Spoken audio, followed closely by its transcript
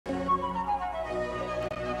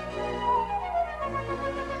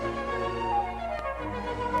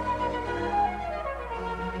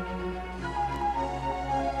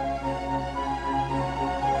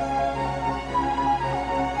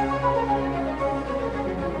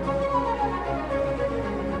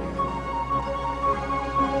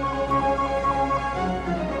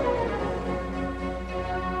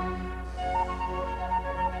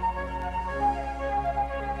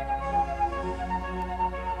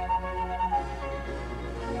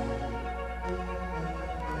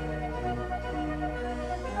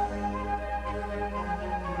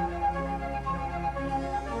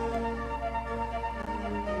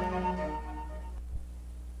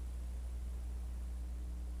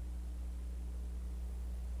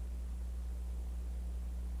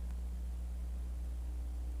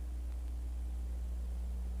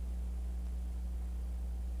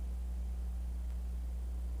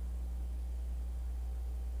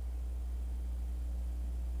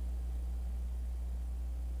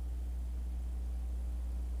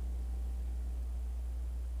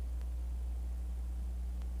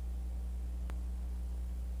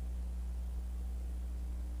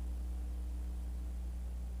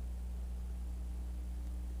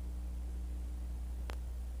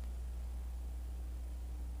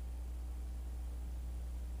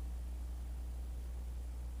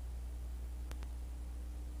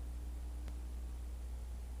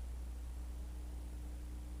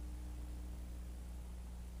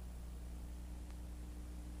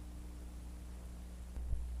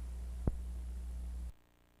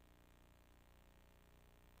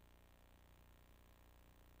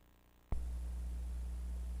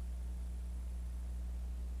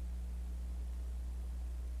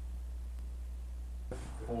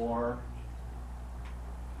4.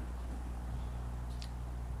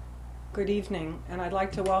 Good evening, and I'd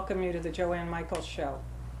like to welcome you to the JOANNE Michaels Show,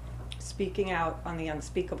 speaking out on the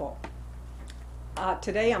unspeakable.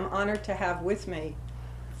 Today I'm honored to have with me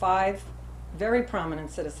 5 very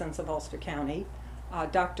prominent citizens of Ulster County.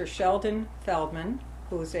 Dr. Sheldon Feldman,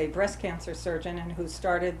 who is a breast cancer surgeon and who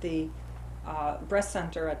started the breast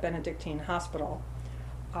center at Benedictine Hospital.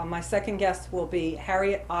 My second guest will be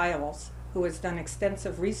Harriet Iles, who has done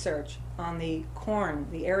extensive research on the corn,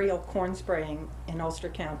 the aerial corn spraying in Ulster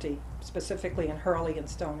County, specifically in Hurley and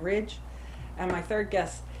Stone Ridge. And my third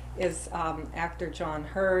guest is actor John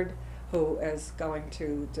Hurd, who is going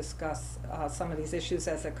to discuss some of these issues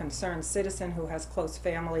as a concerned citizen who has close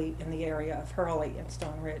family in the area of Hurley and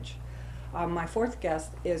Stone Ridge. My fourth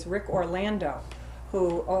guest is Rick Orlando,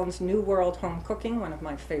 who owns New World Home Cooking, one of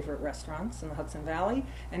my favorite restaurants in the Hudson Valley,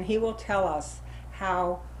 and he will tell us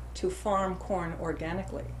how to farm corn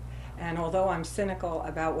organically. And although I'm cynical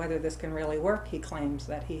about whether this can really work, he claims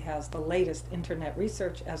that he has the latest internet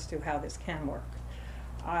research as to how this can work.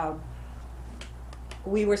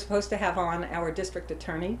 We were supposed to have on our district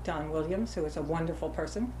attorney, Don Williams, who is a wonderful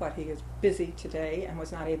person, but he is busy today and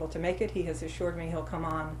was not able to make it. He has assured me he'll come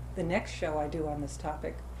on the next show I do on this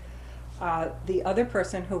topic. The other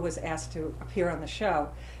person who was asked to appear on the show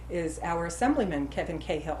is our Assemblyman, Kevin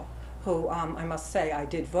Cahill, who I must say I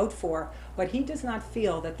did vote for, but he does not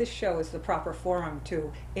feel that this show is the proper forum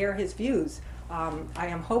to air his views. I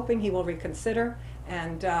am hoping he will reconsider,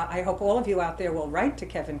 and I hope all of you out there will write to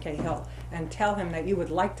Kevin Cahill and tell him that you would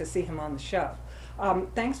like to see him on the show.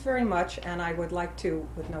 Thanks very much, and I would like to,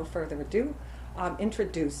 with no further ado,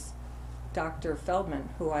 introduce Dr. Feldman,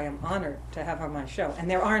 who I am honored to have on my show. And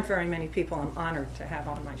there aren't very many people I'm honored to have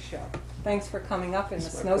on my show. Thanks for coming up in the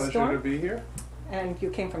snowstorm. It's my pleasure to be here. And you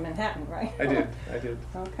came from Manhattan, right? I did.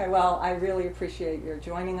 Okay, well, I really appreciate your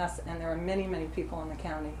joining us, and there are many, many people in the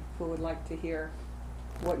county who would like to hear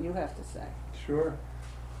what you have to say. Sure.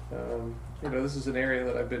 This is an area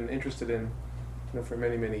that I've been interested in for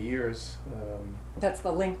many, many years. That's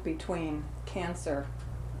the link between cancer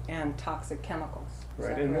and toxic chemicals.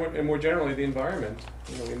 Right, and more generally the environment.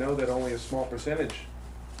 We know that only a small percentage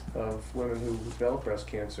of women who develop breast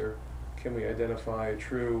cancer can we identify a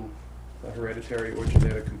true hereditary or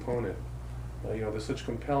genetic component. There's such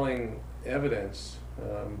compelling evidence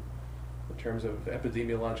in terms of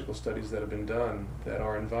epidemiological studies that have been done that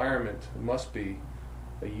our environment must be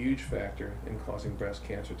a huge factor in causing breast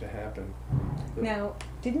cancer to happen. Now,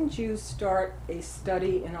 didn't you start a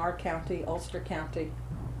study in our county, Ulster County,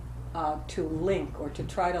 to link or to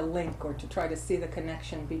try to see the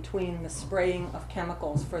connection between the spraying of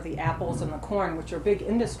chemicals for the apples and the corn, which are big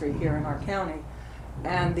industry here in our county,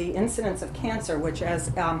 and the incidence of cancer, which,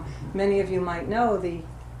 as many of you might know, the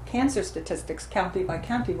cancer statistics county by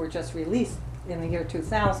county were just released in the year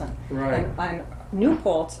 2000. Right. And New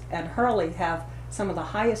Paltz and Hurley have some of the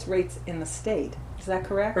highest rates in the state. Is that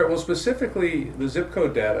correct? Right. Well, specifically the zip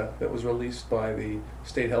code data that was released by the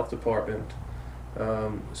State Health Department,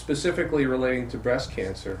 specifically relating to breast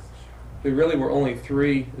cancer, there really were only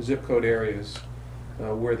 3 zip code areas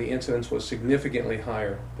where the incidence was significantly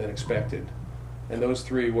higher than expected. And those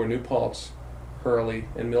 3 were New Paltz, Hurley,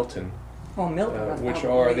 and Milton. Oh, Milton. Which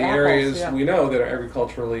are the apples, areas yeah. we know that are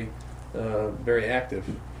agriculturally very active.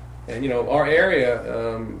 And our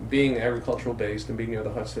area, being agricultural based and being near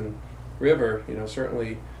the Hudson River,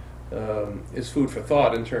 certainly is food for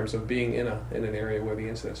thought in terms of being in an area where the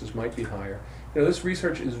incidences might be higher. This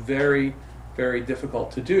research is very, very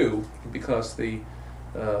difficult to do because the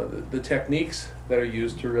techniques that are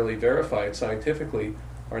used to really verify it scientifically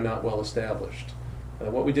are not well established.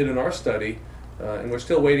 What we did in our study, and we're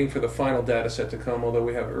still waiting for the final data set to come, although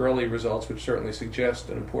we have early results which certainly suggest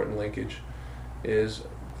an important linkage, is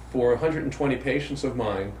for 120 patients of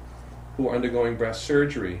mine who are undergoing breast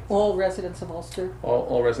surgery. All residents of Ulster?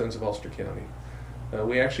 All residents of Ulster County.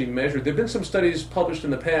 We actually measured, there have been some studies published in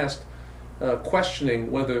the past questioning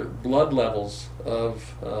whether blood levels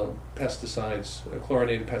of pesticides,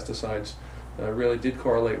 chlorinated pesticides, really did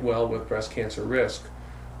correlate well with breast cancer risk.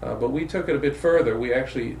 But we took it a bit further. We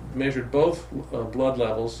actually measured both blood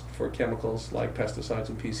levels for chemicals like pesticides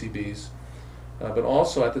and PCBs, but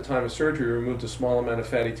also at the time of surgery removed a small amount of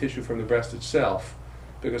fatty tissue from the breast itself,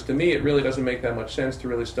 because to me it really doesn't make that much sense to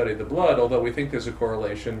really study the blood, although we think there's a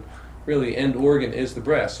correlation. Really, end organ is the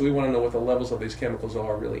breast, so we want to know what the levels of these chemicals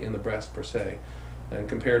are really in the breast per se. And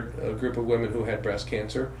compared a group of women who had breast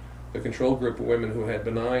cancer, the control group of women who had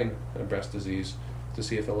benign breast disease, to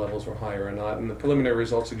see if the levels were higher or not. And the preliminary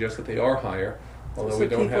results suggest that they are higher, although we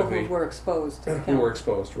don't have the people who were exposed to the who were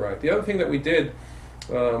exposed, right. The other thing that we did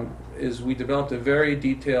is we developed a very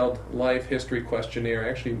detailed life history questionnaire,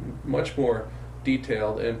 actually much more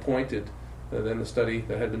detailed and pointed than the study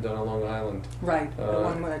that had been done on Long Island. Right, the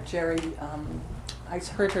one with Jerry, I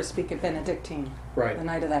heard her speak at Benedictine Right. the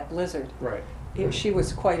night of that blizzard. Right. She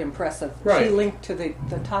was quite impressive. Right. She linked to the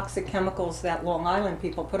toxic chemicals that Long Island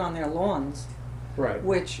people put on their lawns, Right.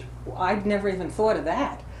 which I'd never even thought of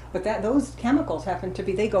that. But those chemicals happen to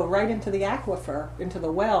be, they go right into the aquifer, into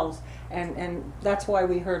the wells, and that's why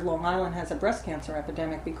we heard Long Island has a breast cancer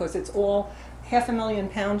epidemic, because it's all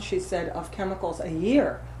 500,000 pounds, she said, of chemicals a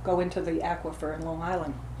year go into the aquifer in Long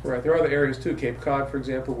Island. Right. There are other areas too, Cape Cod, for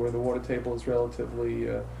example, where the water table is relatively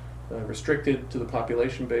restricted to the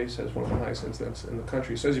population base, has one of the highest incidents in the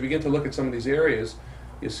country. So as you begin to look at some of these areas,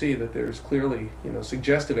 you see that there's clearly,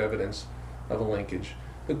 suggestive evidence of a linkage.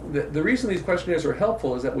 The reason these questionnaires are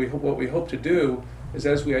helpful is that what we hope to do is,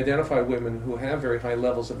 as we identify women who have very high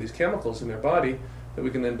levels of these chemicals in their body, that we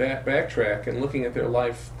can then backtrack and, looking at their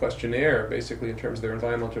life questionnaire, basically in terms of their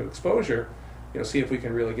environmental exposure, see if we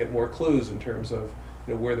can really get more clues in terms of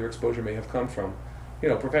where their exposure may have come from.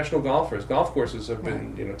 Professional golfers, golf courses have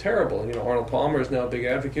been terrible. Arnold Palmer is now a big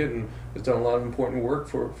advocate and has done a lot of important work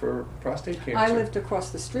for prostate cancer. I lived across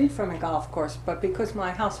the street from a golf course, but because my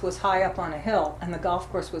house was high up on a hill and the golf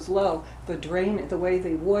course was low, the way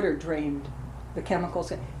the water drained the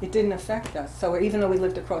chemicals, it didn't affect us. So even though we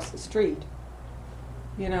lived across the street,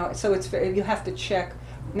 so you have to check.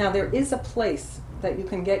 Now there is a place that you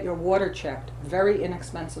can get your water checked very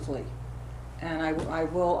inexpensively. And I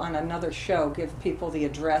will, on another show, give people the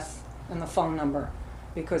address and the phone number,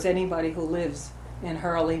 because anybody who lives in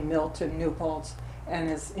Hurley, Milton, New Paltz, and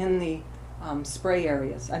is in the spray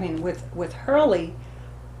areas. I mean, with Hurley,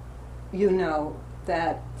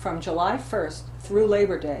 that from July 1st through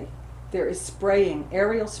Labor Day, there is spraying,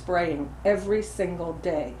 aerial spraying, every single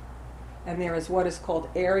day. And there is what is called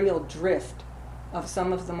aerial drift of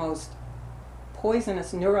some of the most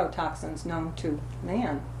poisonous neurotoxins known to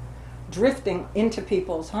man, drifting into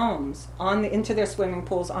people's homes, into their swimming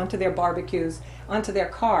pools, onto their barbecues, onto their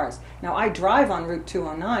cars. Now, I drive on Route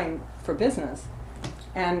 209 for business,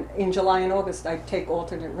 and in July and August I take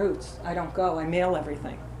alternate routes. I don't go, I mail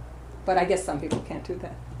everything. But I guess some people can't do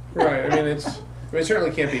that. Right, it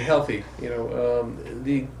certainly can't be healthy.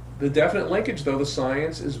 The definite linkage, though, the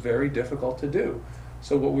science is very difficult to do.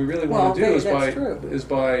 So what we really want to do is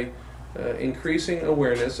by increasing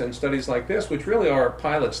awareness, and studies like this, which really are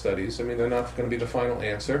pilot studies. They're not going to be the final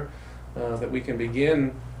answer. That we can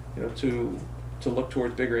begin, to look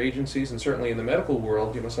towards bigger agencies, and certainly in the medical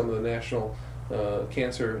world, some of the national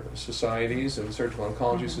cancer societies and surgical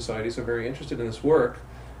oncology societies are very interested in this work.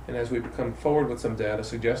 And as we come forward with some data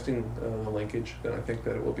suggesting the linkage, then I think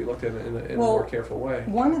that it will be looked at in a more careful way.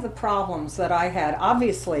 One of the problems that I had,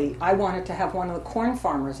 obviously, I wanted to have one of the corn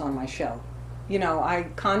farmers on my show. I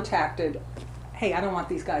contacted, hey, I don't want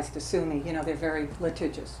these guys to sue me. They're very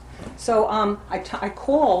litigious. So I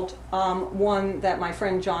called one that my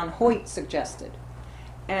friend John Hoyt suggested.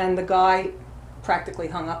 And the guy practically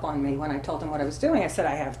hung up on me when I told him what I was doing. I said,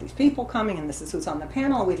 I have these people coming, and this is who's on the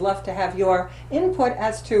panel. We'd love to have your input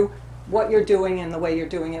as to what you're doing and the way you're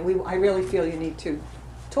doing it. I really feel you need to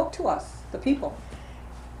talk to us, the people.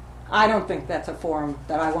 I don't think that's a forum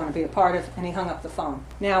that I want to be a part of, and he hung up the phone.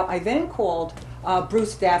 Now, I then called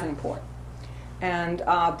Bruce Davenport. And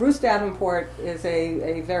Bruce Davenport is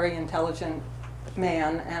a very intelligent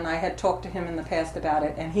man, and I had talked to him in the past about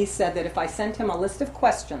it, and he said that if I sent him a list of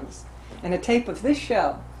questions and a tape of this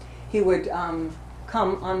show, he would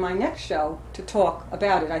come on my next show to talk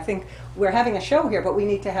about it. I think we're having a show here, but we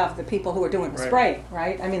need to have the people who are doing the spraying,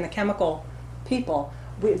 right? The chemical people,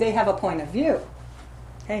 they have a point of view.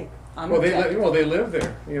 Hey, they live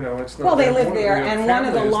there. It's not. Well, they live there,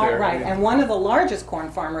 and one of the largest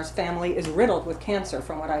corn farmers' family is riddled with cancer,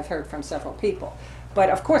 from what I've heard from several people.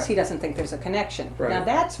 But of course, he doesn't think there's a connection. Right. Now,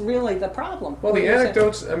 that's really the problem. Well, the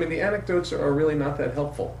anecdotes. The anecdotes are really not that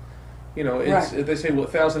helpful. They say,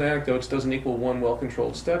 1,000 anecdotes doesn't equal one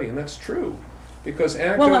well-controlled study, and that's true. Because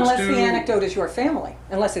anecdotes unless the anecdote is your family,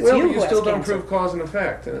 unless it's you who has cancer. Well, you still don't prove cause and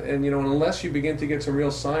effect, and unless you begin to get some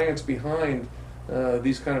real science behind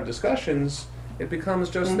these kind of discussions, it becomes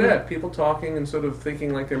just that, people talking and sort of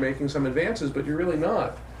thinking like they're making some advances, but you're really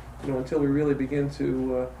not. Until we really begin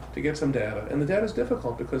to get some data, and the data is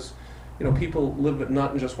difficult because people live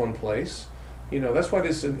not in just one place. That's why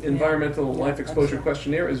this environmental life exposure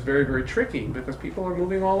questionnaire is very, very tricky, because people are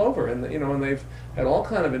moving all over, and and they've had all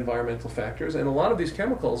kind of environmental factors, and a lot of these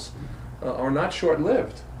chemicals are not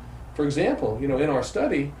short-lived. For example, in our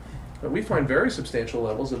study, we find very substantial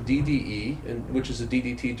levels of DDE, which is a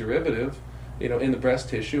DDT derivative, in the breast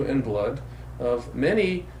tissue and blood. of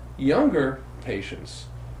many younger patients.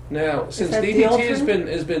 Now, since that DDT Dieldrin?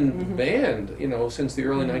 has been banned, since the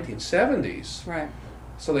early 1970s, Right.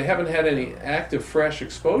 so they haven't had any active, fresh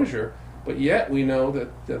exposure. But yet we know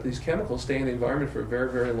that these chemicals stay in the environment for a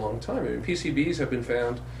very, very long time. I mean, PCBs have been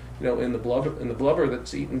found, in the blubber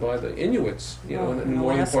that's eaten by the Inuits, in the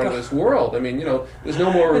northern part of this world. I mean, there's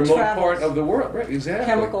no more remote part of the world, right? Exactly.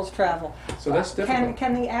 Chemicals travel. So that's difficult.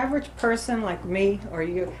 Can the average person like me or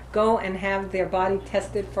you go and have their body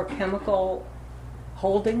tested for chemical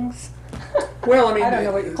holdings? Well, I mean, I don't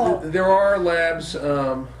know what you call it. there are labs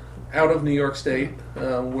out of New York State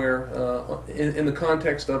where, in the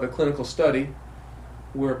context of a clinical study,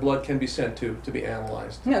 where blood can be sent to be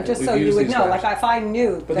analyzed. No, just We've so you used would these know. labs. Like if I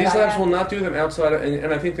knew. But that these I labs had- will not do them outside of,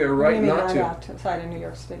 and I think they're What do right you mean not to. outside of New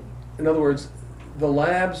York State? In other words, the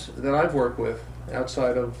labs that I've worked with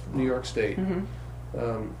outside of New York State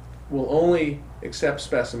will only accept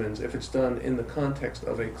specimens if it's done in the context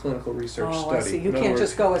of a clinical research study. I see. You In other can't words,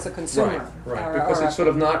 just go as a consumer. Right, because it's sort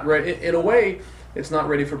of not ready. In a way, it's not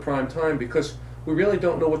ready for prime time because we really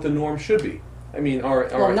don't know what the norm should be. I mean,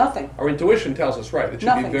 nothing. Our intuition tells us, right, it should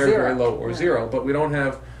Nothing, be very, zero. very low or Yeah. zero, but we don't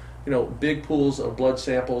have, big pools of blood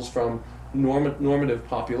samples from normative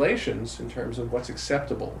populations in terms of what's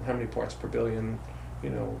acceptable, how many parts per billion,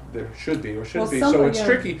 there should be or shouldn't be. So it's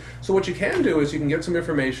tricky. So what you can do is you can get some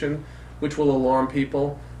information which will alarm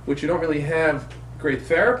people, which you don't really have great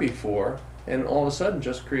therapy for, and all of a sudden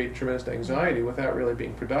just create tremendous anxiety without really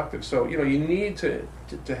being productive. So, you need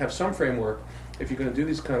to have some framework if you're going to do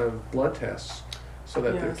these kind of blood tests, so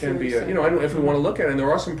that there can be, if we want to look at it, and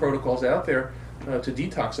there are some protocols out there to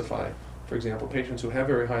detoxify, for example, patients who have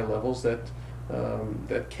very high levels that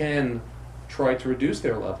can try to reduce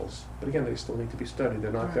their levels. But again, they still need to be studied.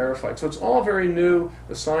 They're not verified. So it's all very new.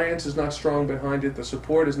 The science is not strong behind it. The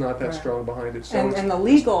support is not that strong behind it. So and the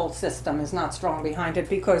legal system is not strong behind it,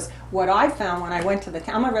 because what I found when I went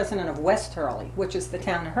to I'm a resident of West Hurley, which is the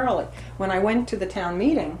town of Hurley. When I went to the town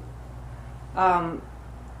meeting,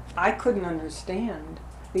 I couldn't understand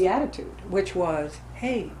the attitude, which was,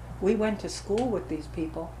 hey, we went to school with these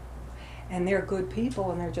people, and they're good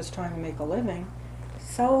people, and they're just trying to make a living.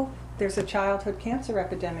 So there's a childhood cancer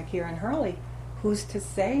epidemic here in Hurley. Who's to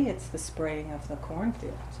say it's the spraying of the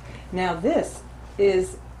cornfields? Now this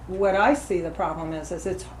is what I see the problem is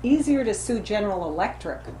it's easier to sue General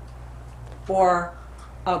Electric or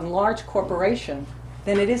a large corporation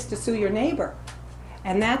than it is to sue your neighbor.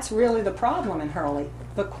 And that's really the problem in Hurley.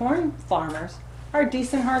 The corn farmers are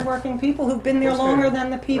decent, hardworking people who've been there longer than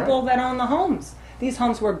the people that own the homes. These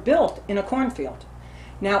homes were built in a cornfield.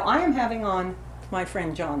 Now, I am having on my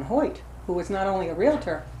friend John Hoyt, who was not only a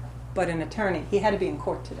realtor, but an attorney. He had to be in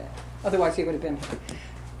court today. Otherwise, he would have been here.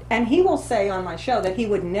 And he will say on my show that he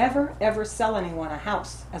would never, ever sell anyone a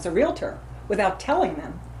house as a realtor without telling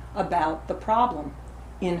them about the problem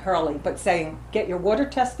in Hurley, but saying, get your water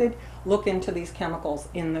tested, look into these chemicals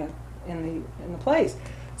in the place.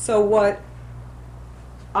 So what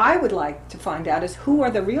I would like to find out is who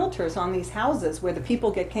are the realtors on these houses where the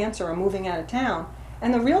people get cancer or moving out of town,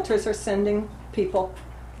 and the realtors are sending people,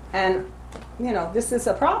 and this is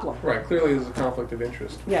a problem. right, clearly there's a conflict of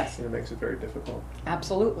interest. Yes. And it makes it very difficult.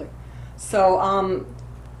 Absolutely. So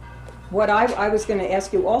what I was going to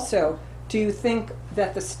ask you also, do you think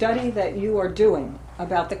that the study that you are doing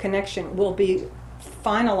about the connection will be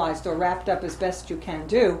finalized or wrapped up as best you can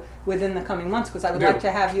do within the coming months? Because I would like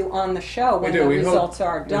to have you on the show when the results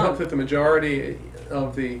are done. We hope that the majority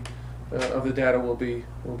of the data will be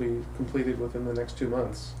completed within the next 2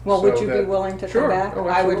 months. Well, So would you be willing to come back? Oh,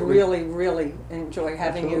 I would absolutely. really, really enjoy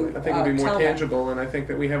having Absolutely. you I think it'll be more tell that. tangible, and I think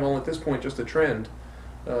that we have all at this point just a trend.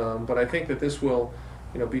 But I think that this will,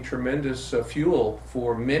 be tremendous fuel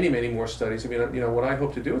for many, many more studies. I mean, what I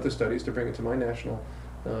hope to do with the study is to bring it to my national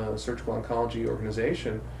surgical oncology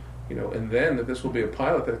organization, and then that this will be a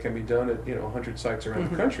pilot that can be done at 100 sites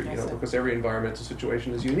around the country, because every environmental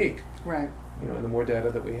situation is unique. Right. And the more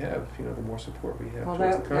data that we have, the more support we have Well,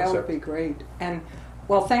 towards that the concept. would be great. And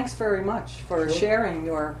well, thanks very much for sharing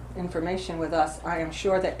your information with us. I am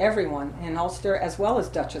sure that everyone in Ulster, as well as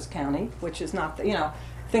Dutchess County, which is not,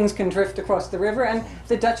 things can drift across the river, and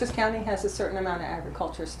the Dutchess County has a certain amount of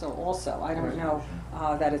agriculture still also. I don't know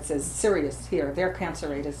that it's as serious here. Their cancer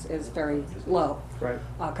rate is very low,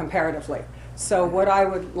 comparatively. So what I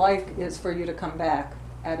would like is for you to come back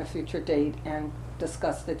at a future date and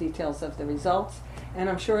discuss the details of the results, and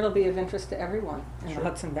I'm sure it'll be of interest to everyone in the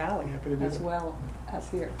Hudson Valley as well as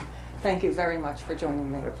here. Thank you very much for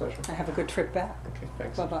joining me. My pleasure. And have a good trip back. Okay,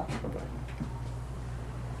 thanks. Bye-bye. Bye-bye.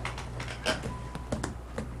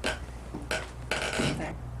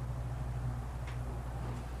 Thanks.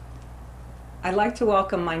 I'd like to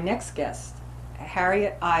welcome my next guest,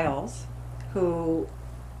 Harriet Iles, who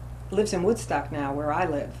lives in Woodstock now, where I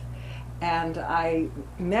live. And I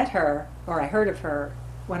met her, or I heard of her,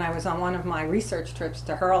 when I was on one of my research trips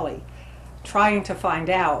to Hurley, trying to find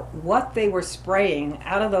out what they were spraying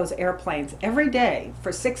out of those airplanes every day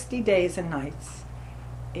for 60 days and nights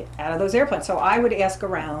out of those airplanes. So I would ask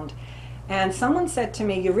around, and someone said to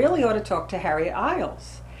me, you really ought to talk to Harriet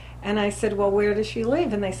Iles. And I said, well, where does she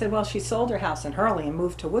live? And they said, well, she sold her house in Hurley and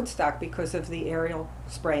moved to Woodstock because of the aerial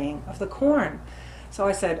spraying of the corn. So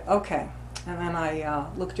I said, okay. And then I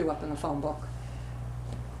looked you up in the phone book.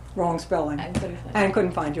 Wrong spelling. And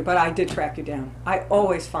couldn't find you, but I did track you down. I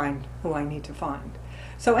always find who I need to find.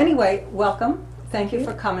 So anyway, welcome. Thank you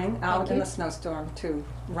for coming out in the snowstorm to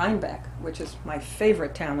Rhinebeck, which is my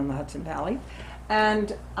favorite town in the Hudson Valley.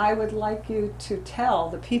 And I would like you to tell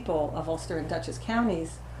the people of Ulster and Dutchess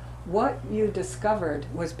counties what you discovered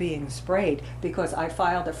was being sprayed, because I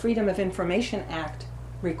filed a Freedom of Information Act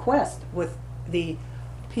request with the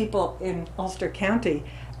people in Ulster County,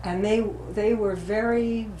 and they were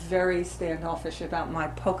very, very standoffish about my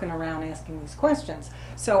poking around asking these questions.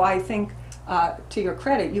 So I think, to your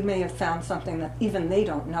credit, you may have found something that even they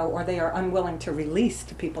don't know, or they are unwilling to release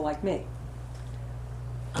to people like me.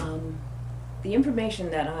 The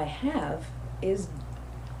information that I have is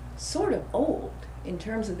sort of old in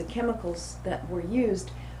terms of the chemicals that were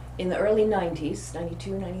used in the early 90s,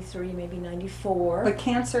 92, 93, maybe 94. But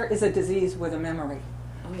cancer is a disease with a memory,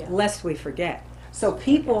 Yeah. lest we forget. So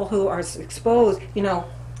people who are exposed, you know,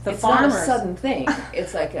 the It's farmers. not a sudden thing.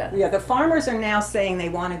 It's like a... Yeah, the farmers are now saying they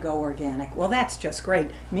want to go organic. Well, that's just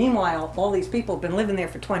great. Meanwhile, all these people have been living there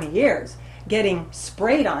for 20 years, getting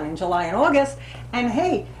sprayed on in July and August, and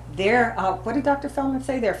hey, they're, what did Dr. Feldman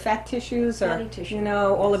say? Their fat tissues are, Fatty tissue. you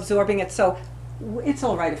know, all absorbing it. So it's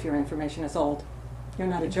all right if your information is old. You're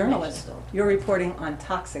not a journalist. Old. You're reporting on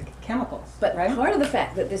toxic chemicals, But right? part of the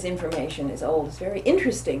fact that this information is old is very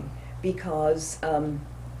interesting because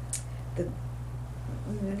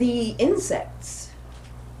the insects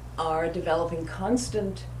are developing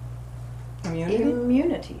constant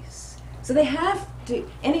immunities. So they have to,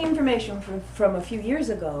 any information from a few years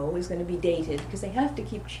ago is going to be dated because they have to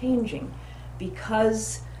keep changing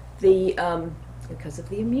because of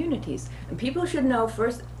the immunities. And people should know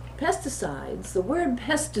first, pesticides, the word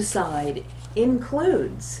pesticide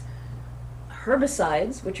includes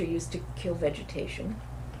herbicides, which are used to kill vegetation,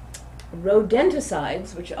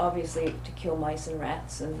 rodenticides, which are obviously to kill mice and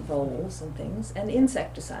rats and voles and things, and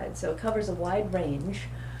insecticides. So it covers a wide range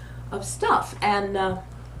of stuff. And I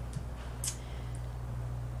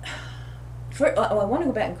want to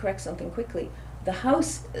go back and correct something quickly. The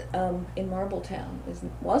house in Marbletown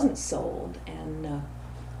wasn't sold, and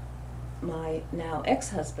my now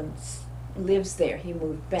ex-husband lives there. He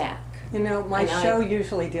moved back. You know, my And show I-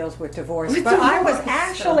 usually deals with divorce, With but I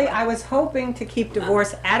divorce. was hoping to keep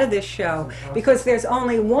divorce out of this show because there's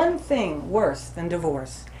only one thing worse than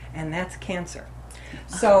divorce, and that's cancer.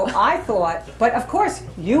 So I thought, but of course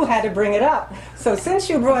you had to bring it up. So since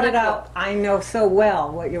you brought it up, I know so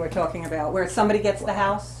well what you were talking about, where somebody gets the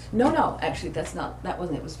house. No, actually that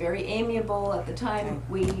wasn't. It was very amiable at the time.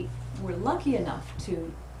 We were lucky enough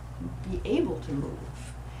to be able to move.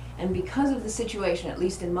 And because of the situation, at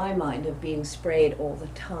least in my mind, of being sprayed all the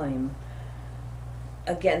time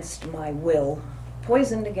against my will,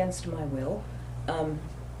 poisoned against my will.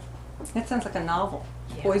 That sounds like a novel.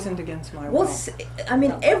 Yeah. Poisoned against my Well, will. I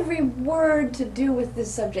mean, every word to do with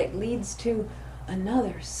this subject leads to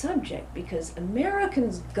another subject because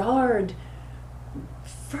Americans guard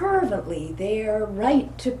fervently their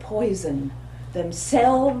right to poison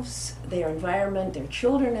themselves, their environment, their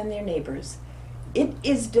children, and their neighbors. It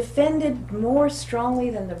is defended more strongly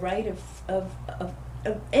than the right of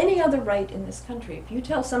any other right in this country. If you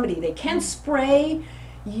tell somebody they can't spray,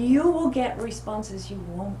 you will get responses you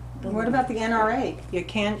won't believe. What about the NRA? You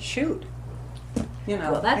can't shoot. You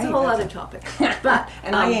know. Well, that's hey, a whole other topic. But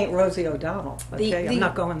and I ain't Rosie O'Donnell. Okay, I'm the-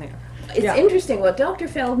 not going there. It's Yeah. interesting. Well, Dr.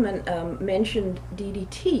 Feldman mentioned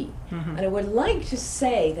DDT, Mhm. and I would like to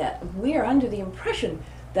say that we're under the impression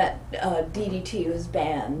that DDT was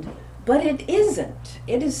banned, but it isn't.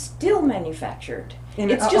 It is still manufactured.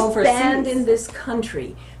 It's just overseas. banned in this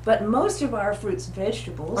country. But most of our fruits and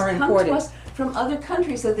vegetables Are come imported. to us from other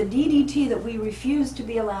countries. So the DDT that we refuse to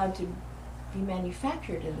be allowed to be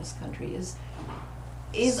manufactured in this country is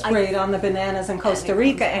sprayed on the bananas in Costa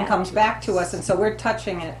Rica and comes back to us, and so we're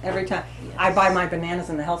touching it every time. Yes. I buy my bananas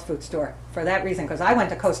in the health food store for that reason, because I went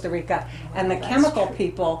to Costa Rica and the That's chemical true.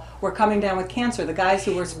 people were coming down with cancer, the guys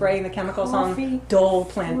who were spraying the chemicals Coffee, on Dole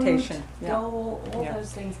plantation. Fruit, Yeah. Dole, all Yeah.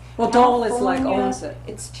 those things. Well, Dole is like California, owns it.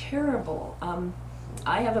 It's terrible.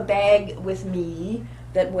 I have a bag with me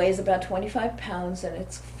that weighs about 25 pounds, and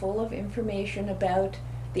it's full of information about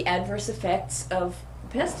the adverse effects of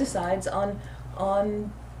pesticides on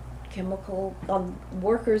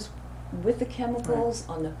workers with the chemicals,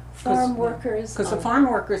 on the farm workers. Because the on- farm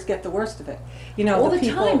workers get the worst of it. You know, all the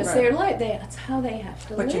people, time. It's right. their life. That's how they have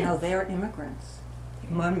to live. But you know, they're immigrants.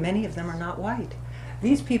 Many of them are not white.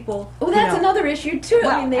 These people. Oh, you that's know, another issue too.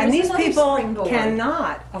 Well, I mean, there's and these another people springboard.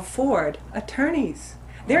 cannot afford attorneys.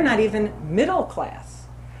 They're not even middle class.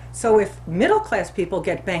 So if middle class people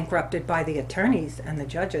get bankrupted by the attorneys and the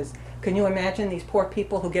judges, can you imagine these poor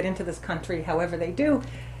people who get into this country however they do?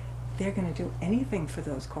 They're going to do anything for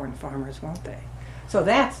those corn farmers, won't they? So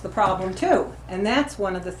that's the problem too. And that's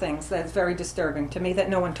one of the things that's very disturbing to me that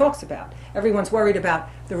no one talks about. Everyone's worried about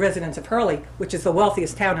the residents of Hurley, which is the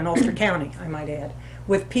wealthiest town in Ulster County, I might add,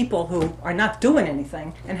 with people who are not doing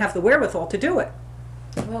anything and have the wherewithal to do it.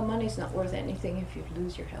 Well, money's not worth anything if you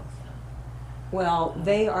lose your health. Well,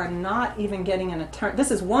 they are not even getting an attorney. This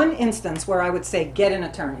is one instance where I would say get an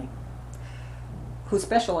attorney who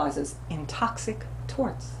specializes in toxic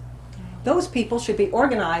torts. Those people should be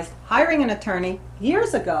organized, hiring an attorney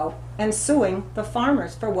years ago and suing the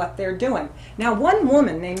farmers for what they're doing. Now, one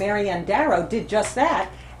woman named Marianne Darrow did just that,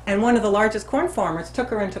 and one of the largest corn farmers took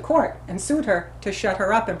her into court and sued her to shut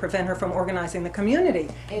her up and prevent her from organizing the community.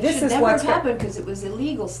 It This should is never what's have happened because it was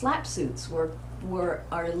illegal. Slap suits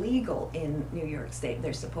are illegal in New York State.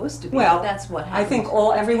 They're supposed to be. Well, but that's what I happened. think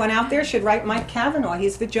everyone out there should write Mike Kavanaugh.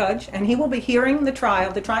 He's the judge, and he will be hearing the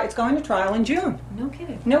trial. It's going to trial in June. No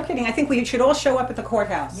kidding. No kidding. I think we should all show up at the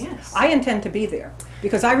courthouse. Yes. I intend to be there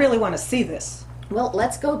because I really want to see this. Well,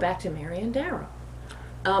 let's go back to Marianne Darrow.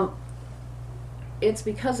 It's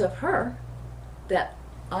because of her that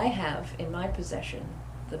I have in my possession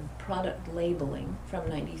the product labeling from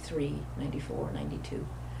 93, 94, 92.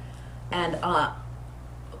 And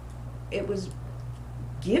it was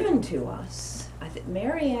given to us. I think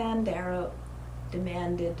Marianne Darrow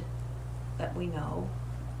demanded that we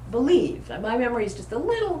believe. My memory is just a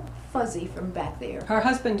little fuzzy from back there. Her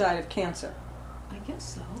husband died of cancer. I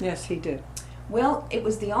guess so. Yes, he did. Well, it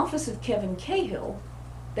was the office of Kevin Cahill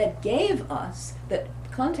that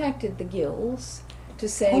contacted the Gills to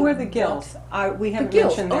say... Who are the Gills? We The haven't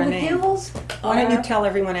Gills. mentioned their name. The Gills Why don't you are- tell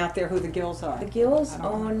everyone out there who the Gills are? The Gills I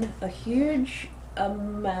don't know. own a huge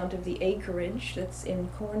amount of the acreage that's in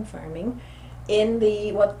corn farming in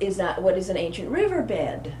what is an ancient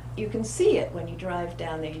riverbed. You can see it when you drive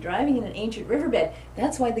down there. You're driving in an ancient riverbed.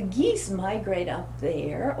 That's why the geese migrate up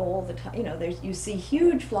there all the time. You know, you see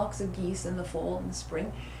huge flocks of geese in the fall and the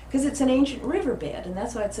spring because it's an ancient riverbed, and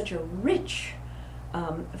that's why it's such a rich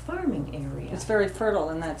farming area. It's very fertile,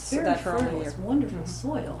 and that's Very that fertile. early It's year. wonderful Mhm.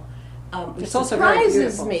 soil. Which It's also very surprises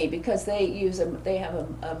beautiful. me because they have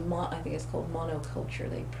I think it's called monoculture.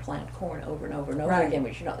 They plant corn over and over and over Right. again,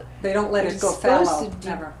 which They don't let it's it go supposed fallow, to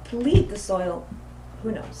ever. deplete the soil.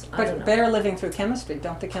 Who knows? I don't But know. they're living through chemistry.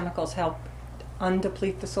 Don't the chemicals help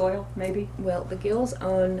undeplete the soil, maybe? Well, the Gills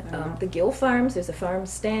own I don't know. the Gill Farms. There's a farm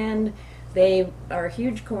stand. They are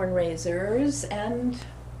huge corn raisers, and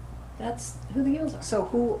that's who the Gills are. So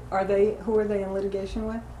who are they in litigation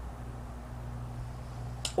with?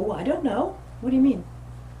 Oh, I don't know. What do you mean?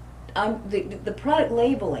 The product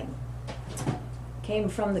labeling came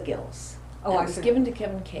from the Gills. Oh, And I it was see. given to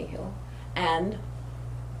Kevin Cahill, and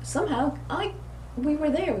somehow we were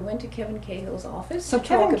there. We went to Kevin Cahill's office. So to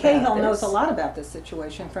Kevin talk about Cahill this knows a lot about this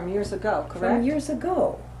situation from years ago, correct? from years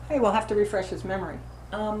ago. Hey, we'll have to refresh his memory.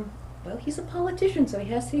 Well, he's a politician, so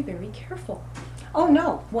he has to be very careful. Oh,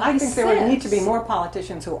 no. Well, I he think there would need to be says- more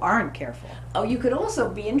politicians who aren't careful. Oh, you could also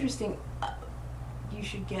be interesting. You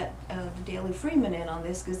should get the Daily Freeman in on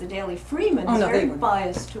this because the Daily Freeman Oh, is no, they very wouldn't.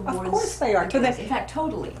 biased towards. Of course they are. the To the- Gills. In fact,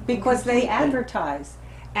 totally. Because they Completely. advertise.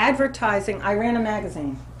 Advertising, I ran a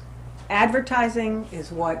magazine. Advertising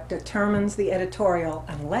is what determines the editorial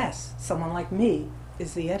unless someone like me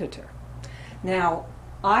is the editor. Now,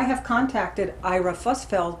 I have contacted Ira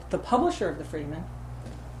Fussfeld, the publisher of the Freeman.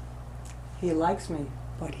 He likes me,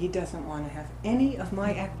 but he doesn't want to have any of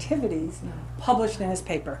my activities No. published in his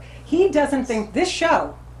paper. He doesn't think this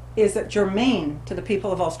show is germane to the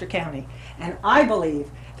people of Ulster County. And I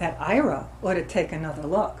believe that Ira ought to take another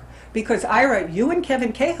look. Because Ira, you and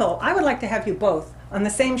Kevin Cahill, I would like to have you both on the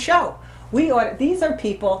same show. These are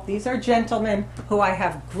people, these are gentlemen who I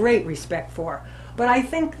have great respect for, But I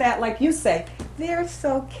think that, like you say, they're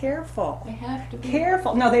so careful. They have to be.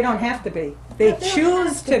 Careful. No, they don't have to be. They But they'll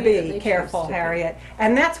choose have to they be choose careful, to be. Harriet.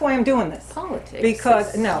 And that's why I'm doing this. Politics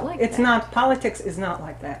Because, is no, like it's that. not. Politics is not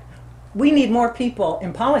like that. We need more people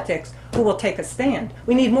in politics who will take a stand.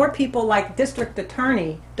 We need more people like District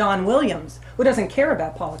Attorney Don Williams, who doesn't care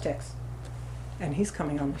about politics. And he's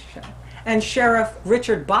coming on the show. And Sheriff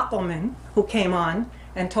Richard Bockelman, who came on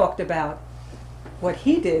and talked about what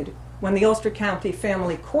he did when the Ulster County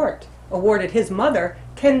Family Court awarded his mother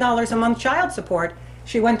 $10 a month child support.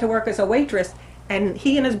 She went to work as a waitress, and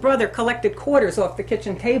he and his brother collected quarters off the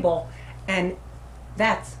kitchen table, and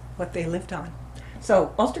that's what they lived on.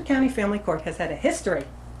 So Ulster County Family Court has had a history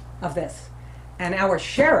of this. And our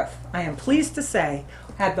sheriff, I am pleased to say,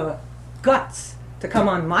 had the guts to come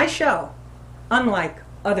on my show, unlike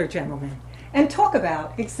other gentlemen, and talk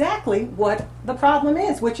about exactly what the problem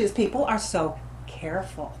is, which is people are so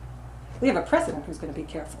careful. We have a president who's going to be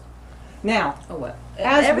careful. Now, Oh, well.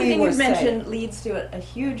 As Everything we were you've mentioned saying. leads to a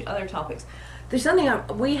huge other topics. There's something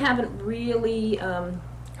we haven't really.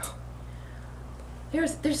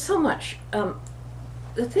 There's so much.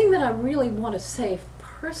 The thing that I really want to say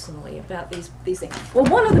personally about these things. Well,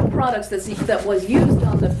 one of the products that was used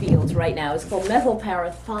on the fields right now is called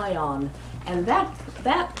methylparathion, and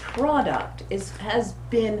that product has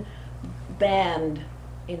been banned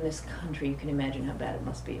in this country. You can imagine how bad it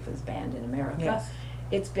must be if it was banned in America. yes.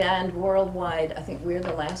 It's banned worldwide. I think we're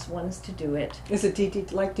the last ones to do it. Is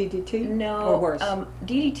it like DDT? No, Or worse?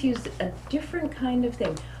 DDT is a different kind of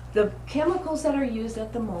thing. The chemicals that are used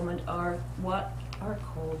at the moment are what are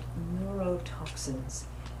called neurotoxins.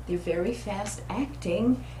 They're very fast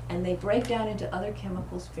acting, and they break down into other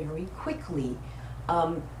chemicals very quickly.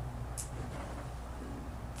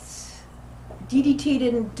 DDT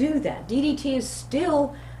didn't do that. DDT is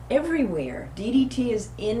still everywhere. DDT is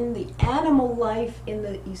in the animal life in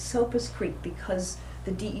the Esopus Creek because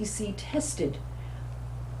the DEC tested.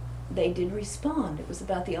 They did respond. It was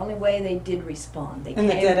about the only way they did respond. They And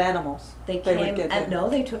the dead animals. They would came, get and dead. no,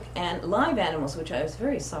 they took live animals, which I was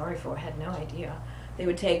very sorry for. I had no idea. They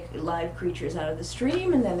would take live creatures out of the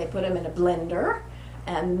stream, and then they put them in a blender,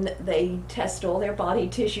 and they test all their body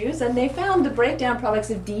tissues, and they found the breakdown products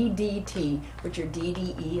of DDT, which are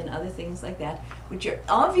DDE and other things like that, which are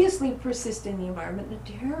obviously persist in the environment in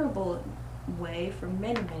a terrible way for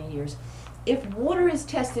many, many years. If water is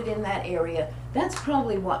tested in that area, that's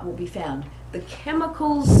probably what will be found. The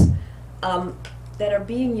chemicals that are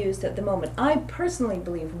being used at the moment, I personally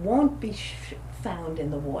believe, won't be found in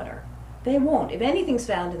the water. They won't. If anything's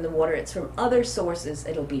found in the water, it's from other sources.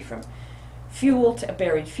 It'll be from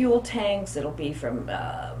buried fuel tanks. It'll be from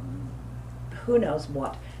who knows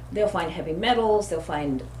what. They'll find heavy metals. They'll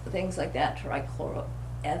find things like that,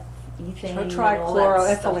 trichloroethylene.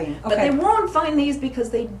 Trichloroethylene. But Okay. they won't find these because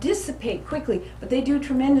they dissipate quickly, but they do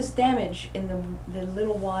tremendous damage in the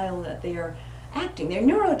little while that they are acting. They're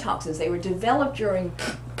neurotoxins. They were developed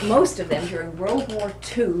most of them during World War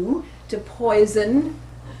II to poison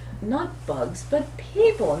not bugs, but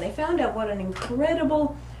people. And they found out what an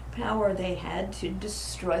incredible power they had to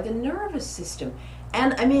destroy the nervous system.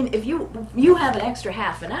 And I mean, if you have an extra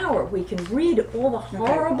half an hour, we can read all the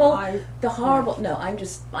horrible, No, I'm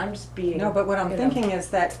just being. No, but what I'm thinking is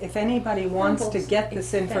that if anybody wants to Chemicals, get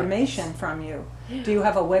this effects. information from you, do you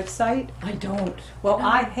have a website? I don't. Well, No.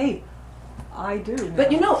 I do.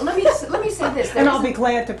 But now. let me say this. And I'll be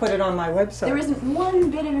glad to put it on my website. There isn't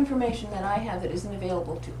one bit of information that I have that isn't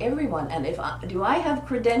available to everyone. And do I have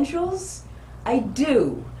credentials? I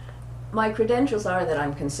do. My credentials are that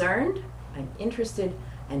I'm concerned, I'm interested,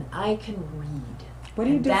 and I can read. What do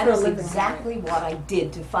you And do that for a is living? exactly what I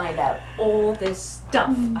did to find out all this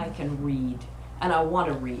stuff I can read, and I want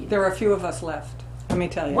to read. There are a few of us left. Let me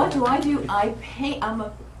tell you. What do I do? I paint. I'm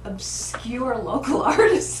an obscure local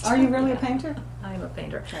artist. Are you really a painter? I'm a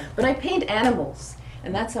painter. Okay. But I paint animals,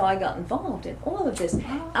 and that's how I got involved in all of this.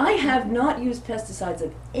 I have not used pesticides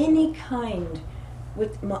of any kind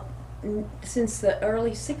since the early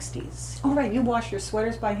 60s. All right, you wash your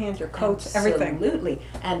sweaters by hand, your coats, everything. Absolutely.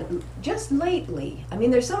 And just lately, I mean,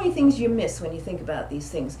 there's so many things you miss when you think about these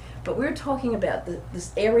things, but we're talking about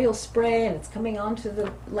this aerial spray, and it's coming onto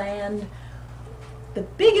the land. The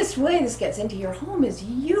biggest way this gets into your home is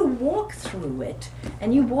you walk through it,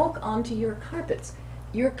 and you walk onto your carpets.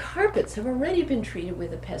 Your carpets have already been treated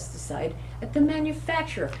with a pesticide at the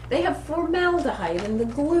manufacturer. They have formaldehyde in the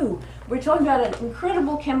glue. We're talking about an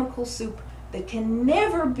incredible chemical soup that can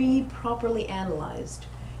never be properly analyzed.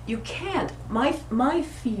 You can't. My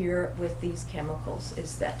fear with these chemicals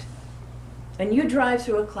is that when you drive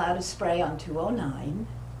through a cloud of spray on 209,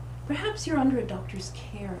 perhaps you're under a doctor's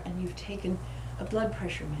care and you've taken a blood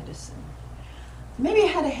pressure medicine. Maybe you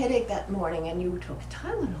had a headache that morning and you took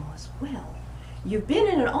Tylenol as well. You've been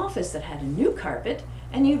in an office that had a new carpet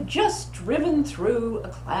and you've just driven through a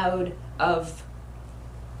cloud of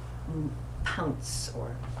pounce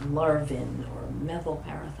or Larvin or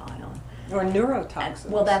methylparathion. Or neurotoxins.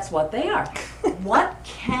 Well, that's what they are.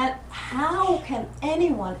 How can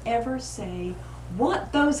anyone ever say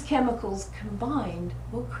what those chemicals combined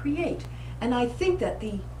will create? And I think that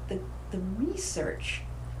the research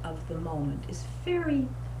of the moment is very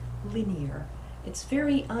linear. It's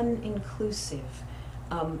very uninclusive.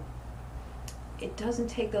 It doesn't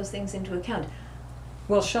take those things into account.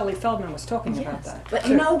 Well, Shelley Feldman was talking about that. But too.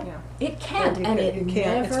 you know, Yeah. it can't, You and can't- it you can't.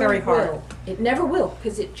 never It's very hard. will. It never will,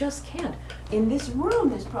 because it just can't. In this room,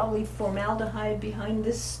 there's probably formaldehyde behind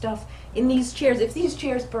this stuff. In these chairs, if these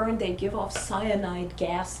chairs burned, they'd give off cyanide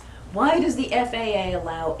gas. Why does the FAA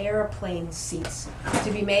allow airplane seats to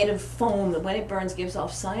be made of foam that when it burns gives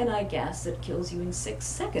off cyanide gas that kills you in 6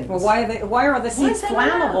 seconds? Well, why are the seats that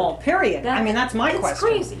flammable? allowed? Period. I mean, that's my it's question.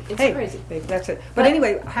 Crazy. It's Hey, crazy. That's it. But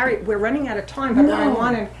anyway, Harriet, we're running out of time. But what I No.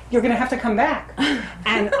 wanted, you're going to have to come back,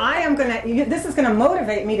 and I am going to. This is going to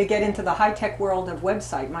motivate me to get into the high-tech world of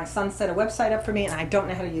website. My son set a website up for me, and I don't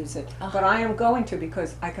know how to use it. But I am going to,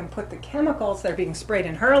 because I can put the chemicals that are being sprayed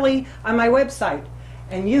in Hurley on my website.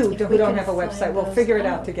 And you, If who we don't can have a website, find we'll those figure it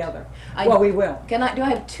out out. together. I- Well, we will. Do I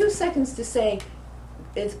have 2 seconds to say,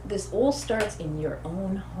 this all starts in your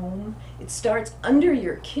own home. It starts under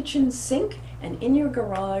your kitchen sink and in your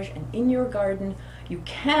garage and in your garden. You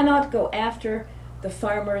cannot go after the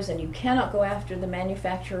farmers and you cannot go after the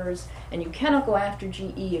manufacturers and you cannot go after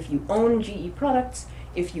GE if you own GE products.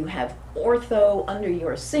 If you have ortho under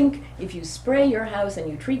your sink, if you spray your house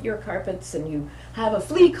and you treat your carpets and you have a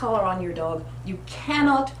flea collar on your dog, you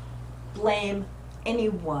cannot blame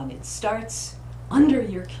anyone. It starts under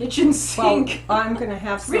your kitchen sink. Well, I'm going to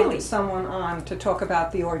have Really? someone on to talk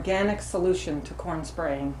about the organic solution to corn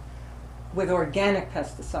spraying with organic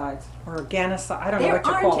pesticides or organicide. I don't know There what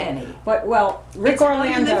you aren't call it. any. But well, Rick It's how you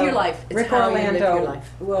Orlando, live your life. It's Rick how you live Orlando your life.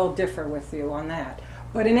 will differ with you on that.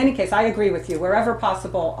 But in any case, I agree with you. Wherever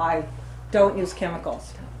possible, I don't use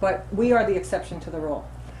chemicals. But we are the exception to the rule.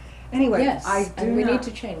 Anyway, Yes, I do and we not, need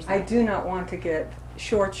to change that. I do not want to get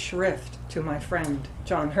short shrift to my friend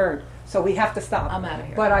John Hurd, so we have to stop. I'm out of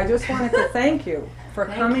here. But I just wanted to thank you for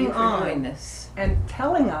Thank coming you for on doing this. and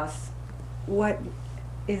telling us what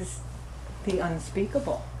is the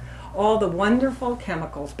unspeakable. All the wonderful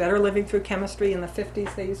chemicals, better living through chemistry in the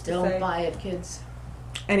 50s, they used to say. Don't buy it, kids.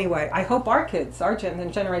 Anyway, I hope our kids, our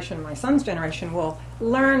generation, my son's generation, will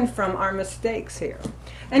learn from our mistakes here.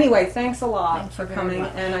 Anyway, thanks a lot Thank for you very coming,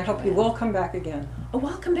 much, and I hope you Joanne. will come back again. Oh,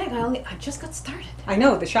 welcome back. I just got started. I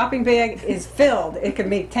know, the shopping bag is filled. It could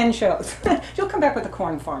make 10 shows. You'll come back with the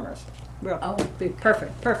corn farmers. Well, Oh. be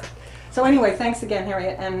perfect, perfect. So anyway, thanks again,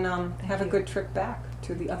 Harriet, and have a you. good trip back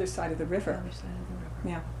to the other side of the river. Other side of the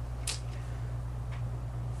river.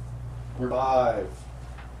 Yeah. 5.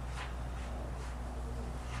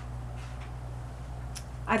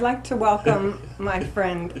 I'd like to welcome my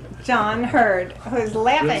friend John Hurd, who's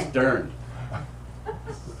laughing. Stern.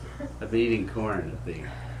 I've been eating corn at the.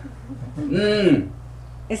 Mmm.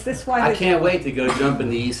 Is this why I the- can't wait to go jump in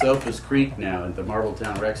the Esopus Creek now at the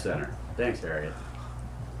Marbletown Rec Center. Thanks, Harriet.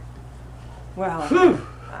 Well, Whew.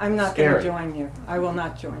 I'm not going to Scary. join you. I will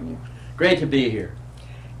not join you. Great to be here.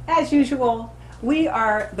 As usual, we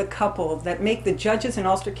are the couple that make the judges in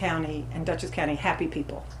Ulster County and Dutchess County happy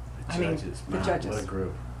people. The I mean, judges. the Man, judges. What a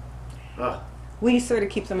group. Oh, We sort of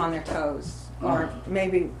keep them on their toes, or Oh.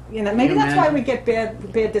 maybe you maybe that's why imagine? we get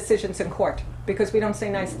bad decisions in court, because we don't say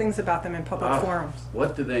nice things about them in public oh. forums.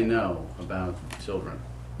 What do they know about children?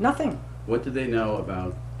 Nothing What do they know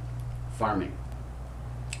about farming?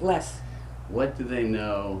 less. What do they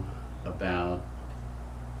know about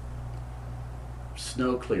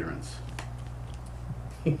snow clearance?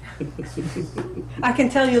 I can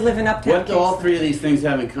tell you live in Uptown. What do all Kingston. three of these things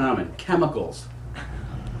have in common? Chemicals.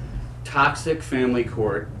 Toxic family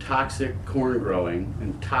court, toxic corn growing,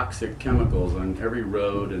 and toxic chemicals on every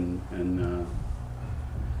road and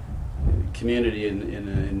community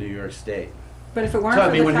in New York State. But if it weren't So, for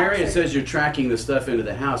I mean, the when toxic- Harriet says you're tracking the stuff into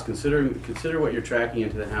the house, consider what you're tracking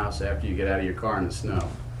into the house after you get out of your car in the snow.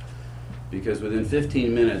 Because within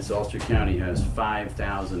 15 minutes, Ulster County has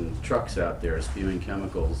 5,000 trucks out there spewing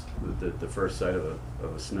chemicals at the first sight of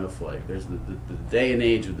a snowflake. There's the day and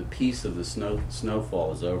age of the peace of the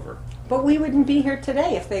snowfall is over. But we wouldn't be here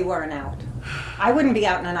today if they weren't out. I wouldn't be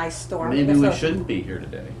out in an ice storm. Maybe we So- shouldn't be here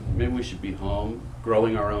today. Maybe we should be home,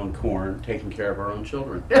 growing our own corn, taking care of our own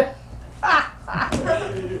children.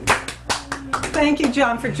 Thank you,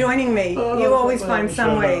 John, for joining me. Oh, You always well, find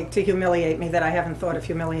some shut way up. to humiliate me that I haven't thought of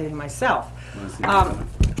humiliating myself. Wanna see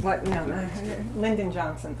what's What? No, Lyndon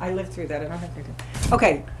Johnson. I lived through that. I don't have to.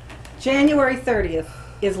 Okay, January 30th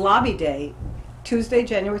is Lobby Day. Tuesday,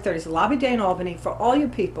 January 30th is Lobby Day in Albany for all you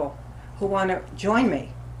people who want to join me.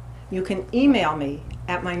 You can email me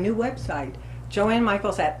at my new website, JOANNE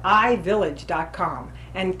MICHAELS at ivillage.com,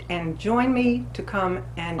 and join me to come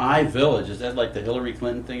and. iVillage, is that like the Hillary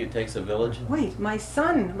Clinton thing? It takes a village? Wait, my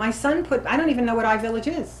son put. I don't even know what iVillage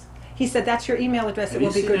is. He said that's your email address. Have It you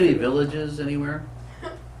will be seen good for any you. villages anywhere?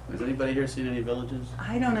 Has anybody here seen any villages?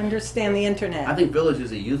 I don't understand the internet. I think village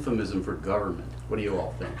is a euphemism for government. What do you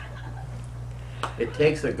all think? It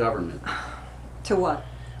takes a government. To what?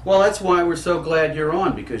 Well, that's why we're so glad you're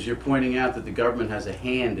on, because you're pointing out that the government has a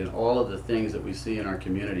hand in all of the things that we see in our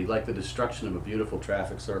community, like the destruction of a beautiful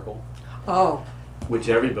traffic circle, Oh, which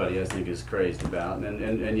everybody, I think, is crazed about.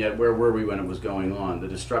 And yet, where were we when it was going on? The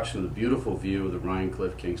destruction of the beautiful view of the Rhine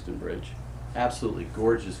Cliff Kingston Bridge. Absolutely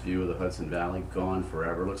gorgeous view of the Hudson Valley, gone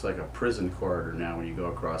forever. Looks like a prison corridor now when you go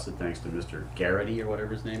across it, thanks to Mr. Garrity or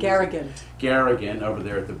whatever his name is. Garrigan. Garrigan over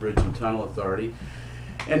there at the Bridge and Tunnel Authority.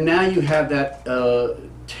 And now you have that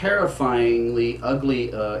terrifyingly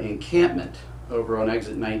ugly encampment over on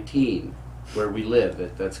Exit 19 where we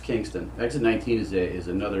live. That's Kingston. Exit 19 is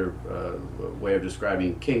another way of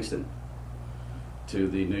describing Kingston to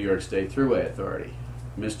the New York State Thruway Authority.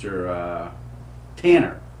 Mr.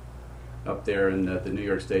 Tanner up there in the New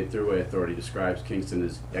York State Thruway Authority describes Kingston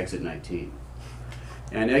as Exit 19.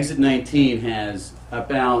 And Exit 19 has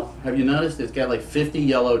about, have you noticed, it's got like 50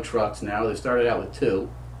 yellow trucks now. They started out with 2.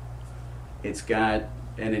 It's got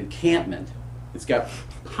an encampment. It's got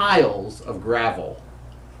piles of gravel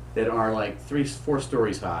that are like 3-4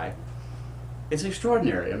 stories high. It's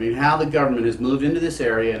extraordinary. I mean, how the government has moved into this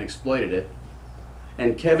area and exploited it.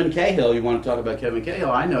 And Kevin Cahill, you want to talk about Kevin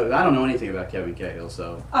Cahill? I don't know anything about Kevin Cahill,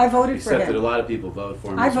 so. I voted for Except that a him. lot of people vote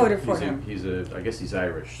for him. I voted for him. I guess he's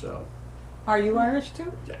Irish, so. Are you Irish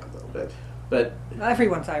too? Yeah, a little bit. But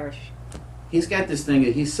Everyone's Irish. he's got this thing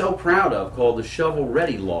that he's so proud of called the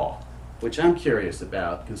shovel-ready law, which I'm curious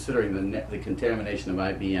about, considering the contamination of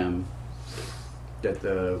IBM.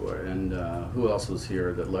 And who else was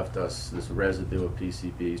here that left us this residue of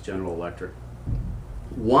PCBs? General Electric.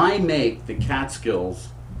 Why make the Catskills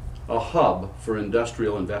a hub for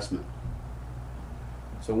industrial investment?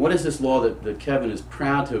 So what is this law that Kevin is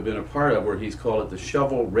proud to have been a part of, where he's called it the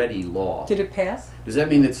shovel-ready law? Did it pass? Does that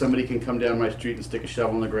mean that somebody can come down my street and stick a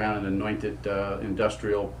shovel in the ground and anoint it an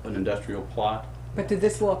industrial plot? But did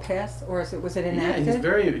this law pass, or was it Yeah, enacted?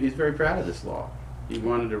 he's very proud of this law. He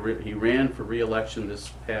he ran for re-election this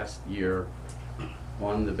past year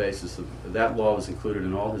on the basis of that law was included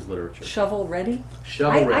in all his literature. Shovel ready?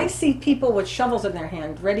 Shovel ready. I see people with shovels in their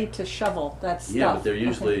hand, ready to shovel that stuff. Yeah, but they're Okay.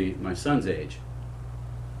 usually my son's age.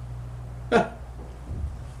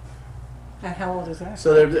 And how old is that?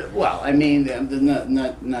 So well, I mean,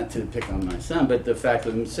 not to pick on my son, but the fact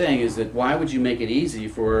that I'm saying is that why would you make it easy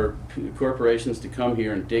for corporations to come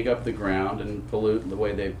here and dig up the ground and pollute the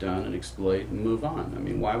way they've done and exploit and move on? I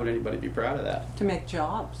mean, why would anybody be proud of that? To make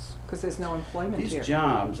jobs, because there's no employment These here.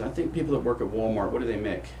 jobs, I think people that work at Walmart, what do they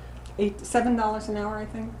make? $7 an hour, I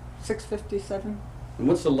think. $6.57. And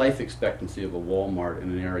what's the life expectancy of a Walmart in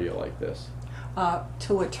an area like this?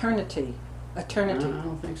 To eternity. Eternity. I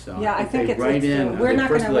don't think so. Yeah, I think they it's- right it's, in. we're not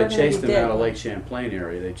First of gonna- all, they we're gonna chased be them dead. out of Lake Champlain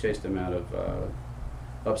area. They chased them out of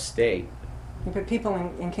upstate. But people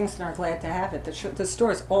in Kingston are glad to have it. The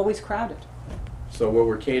store is always crowded. So what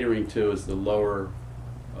we're catering to is the lower,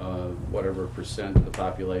 whatever percent of the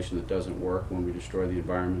population that doesn't work when we destroy the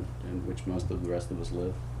environment in which most of the rest of us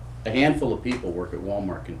live. A handful of people work at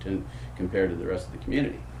Walmart compared to the rest of the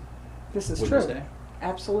community. This is Wouldn't true. you say?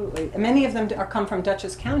 Absolutely. And many of them come from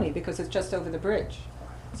Dutchess County because it's just over the bridge.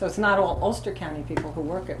 So it's not all Ulster County people who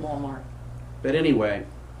work at Walmart. But anyway,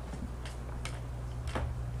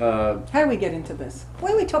 How do we get into this?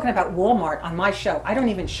 Why are we talking about Walmart on my show? I don't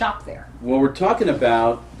even shop there. well, we're talking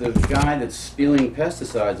about the guy that's spewing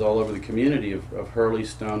pesticides all over the community of Hurley,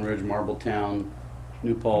 Stone Ridge, Marbletown,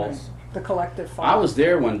 New Paltz. The collective farm. I was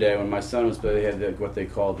there one day when my son was, they had what they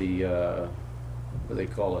call ASCO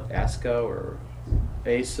or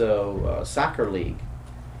ASO soccer league.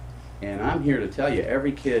 And I'm here to tell you,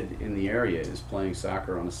 every kid in the area is playing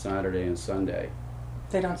soccer on a Saturday and Sunday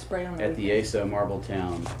They don't spray on at the ASO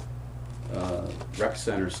Marbletown Rec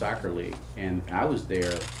Center Soccer League. And I was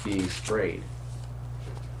there being sprayed.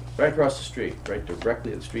 Right across the street, right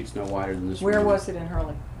directly, the street's no wider than this Where room. was it in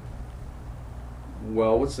Hurley?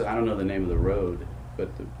 Well, I don't know the name of the road.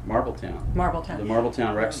 but the Marbletown. Marbletown. The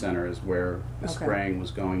Marbletown Rec Center is where the Okay. spraying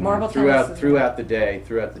was going on Marbletown is- throughout the day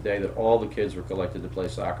that all the kids were collected to play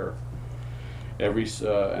soccer.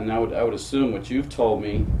 And I would assume what you've told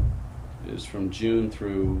me is from June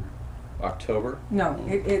through October. No,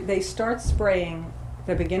 they start spraying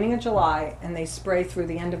the beginning of July, and they spray through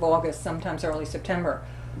the end of August, sometimes early September.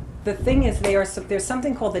 The thing is, there's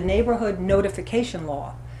something called the Neighborhood Notification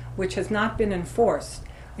Law, which has not been enforced.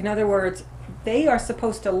 In other words, they are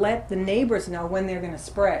supposed to let the neighbors know when they're going to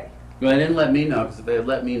spray. Well, they didn't let me know, because if they had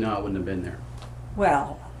let me know, I wouldn't have been there.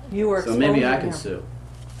 Well, you were So maybe I exposing can them. sue.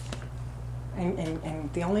 And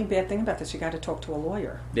the only bad thing about this, you got to talk to a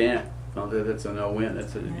lawyer. Yeah, well, that's a no-win.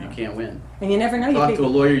 You Yeah. can't win. And you never know. Talk to a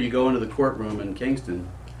lawyer, you go into the courtroom in Kingston,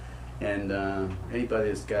 and anybody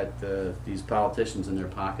that's got these politicians in their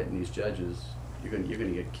pocket and these judges, you're going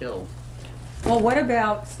to get killed. Well, what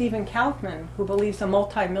about Stephen Kaufman, who believes a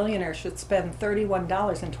multimillionaire should spend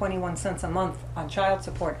 $31.21 a month on child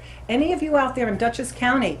support? Any of you out there in Dutchess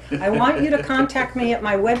County, I want you to contact me at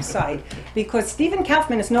my website, because Stephen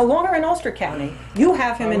Kaufman is no longer in Ulster County. You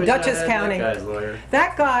have him I in wish I Dutchess had County. That guy's lawyer.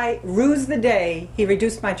 That guy rues the day he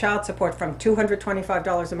reduced my child support from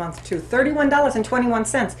 $225 a month to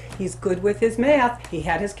 $31.21. He's good with his math. He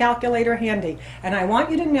had his calculator handy. And I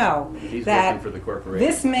want you to know He's that working for the corporation.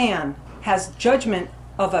 this man has judgment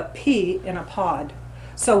of a pea in a pod.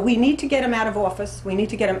 So we need to get him out of office. We need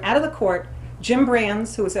to get him out of the court. Jim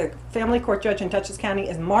Brands, who is a family court judge in Dutchess County,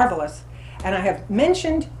 is marvelous. And I have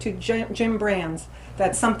mentioned to Jim Brands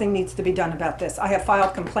that something needs to be done about this. I have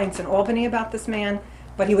filed complaints in Albany about this man,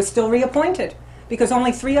 but he was still reappointed because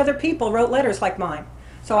only 3 other people wrote letters like mine.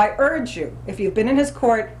 So I urge you, if you've been in his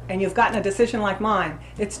court and you've gotten a decision like mine,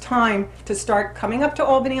 it's time to start coming up to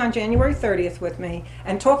Albany on January 30th with me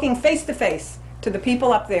and talking face to face to the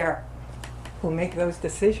people up there who make those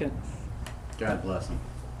decisions. God bless him.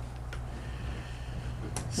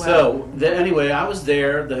 Well- So, anyway, I was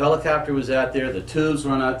there. The helicopter was out there. The tubes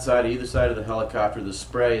run outside either side of the helicopter. The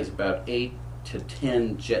spray is about 8 to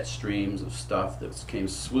 10 jet streams of stuff that came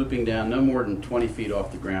swooping down, no more than 20 feet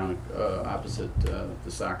off the ground opposite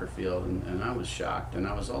the soccer field. And I was shocked. And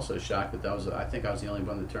I was also shocked that I think I was the only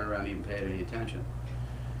one that turned around and even paid any attention.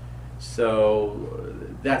 So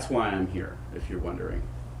that's why I'm here, if you're wondering.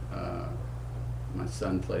 My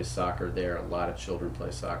son plays soccer there. A lot of children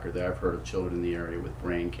play soccer there. I've heard of children in the area with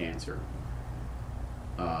brain cancer.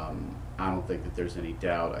 I don't think that there's any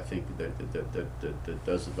doubt. I think that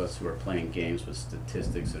those of us who are playing games with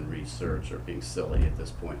statistics and research are being silly at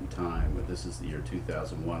this point in time. But this is the year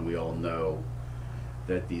 2001. We all know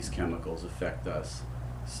that these chemicals affect us.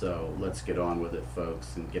 So let's get on with it,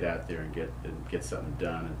 folks, and get out there and get something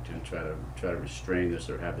done and try to restrain this,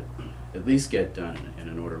 or have it at least get done in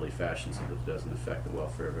an orderly fashion so that it doesn't affect the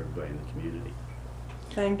welfare of everybody in the community.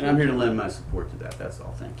 Thank And I'm you. here to lend my support to that. That's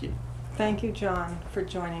all. Thank you. Thank you, John, for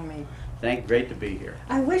joining me. Great to be here.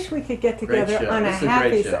 I wish we could get Great together show. on a This is a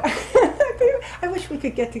happy. great I wish we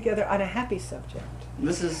could get together on a happy subject.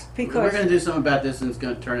 We're Because- going to do something about this, and it's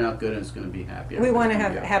going to turn out good, and it's going to be happy. We want to Everybody's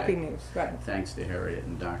have gonna be happy okay. news, right? Thanks to Harriet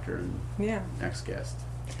and Doctor and Yeah. next guest.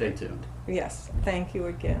 Stay tuned. Yes, thank you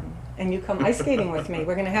again. And you come ice skating with me.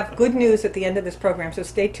 We're going to have good news at the end of this program, so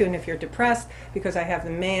stay tuned if you're depressed, because I have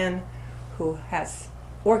the man who has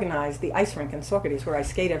organized the ice rink in Saugerties where I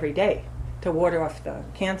skate every day to ward off the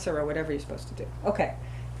cancer or whatever you're supposed to do. Okay.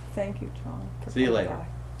 Thank you, John. for See you coming later.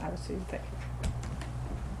 by. I will see you. Thank you.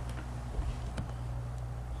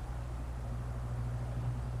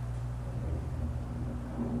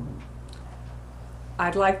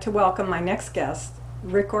 I'd like to welcome my next guest,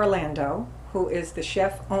 Rick Orlando, who is the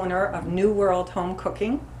chef owner of New World Home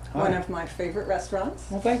Cooking, one Hi. of my favorite restaurants,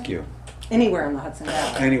 Well, thank you. anywhere in the Hudson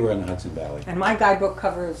Valley. Anywhere in the Hudson Valley. And my guidebook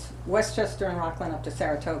covers Westchester and Rockland up to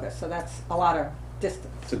Saratoga, so that's a lot of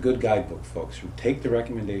distance. It's a good guidebook, folks. Take the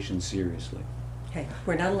recommendations seriously. Hey,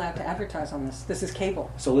 we're not allowed to advertise on this. This is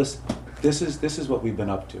cable. So listen, this is what we've been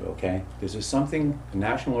up to, okay? This is something, a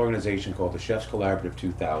national organization called the Chefs Collaborative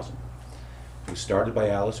 2000. It was started by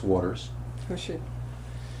Alice Waters. Who should?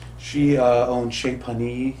 She owned Chez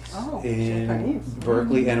Panisse Oh, Chez in Panisse.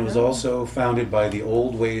 Berkeley, and it was Yeah. also founded by the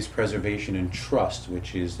Old Ways Preservation and Trust,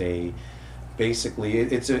 which is it's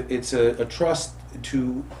a trust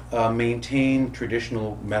to maintain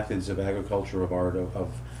traditional methods of agriculture, of art,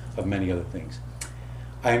 of many other things.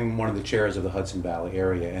 I'm one of the chairs of the Hudson Valley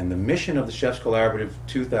area, and the mission of the Chefs Collaborative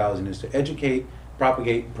 2000 is to educate,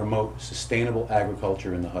 propagate, and promote sustainable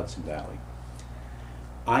agriculture in the Hudson Valley.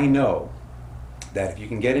 I know that if you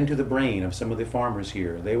can get into the brain of some of the farmers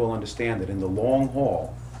here, they will understand that in the long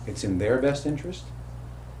haul, it's in their best interest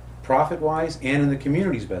profit-wise and in the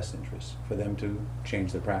community's best interest for them to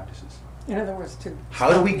change their practices. In other words, to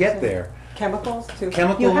How do we get using there? Chemicals?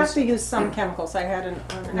 Chemicals? You have to use some chemicals. I had an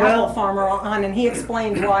Well- apple farmer on, and he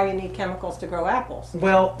explained why you need chemicals to grow apples.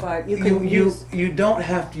 Well, But you can use- you don't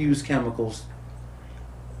have to use chemicals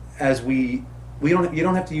as you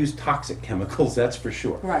don't have to use toxic chemicals, that's for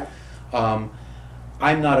sure. Right.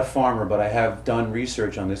 I'm not a farmer, but I have done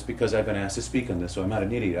research on this because I've been asked to speak on this, so I'm not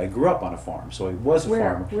an idiot. I grew up on a farm, so I was a Where?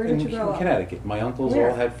 farmer. Where did in, you grow in up? Connecticut. My uncles Where?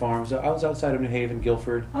 all had farms. I was outside of New Haven,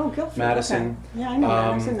 Guilford. Oh, Guilford. Madison. Okay. Yeah, I know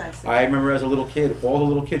Madison. Nice. I remember as a little kid, all the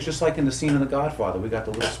little kids, just like in the scene of The Godfather, we got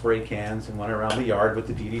the little spray cans and went around the yard with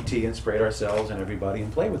the DDT and sprayed ourselves and everybody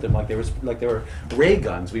and played with them like they were ray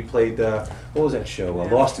guns. We played what was that show?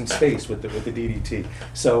 Yeah. Lost in Space with the DDT.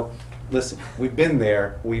 So, listen, we've been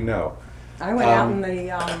there. We know. I went out and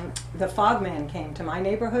the fogman came to my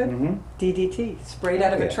neighborhood. Mhm. DDT sprayed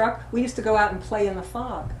out of Yeah. a truck. We used to go out and play in the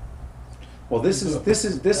fog. Well,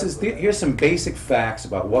 here's some basic facts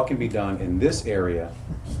about what can be done in this area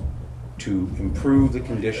to improve the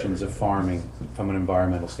conditions of farming from an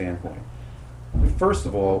environmental standpoint. First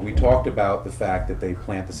of all, we talked about the fact that they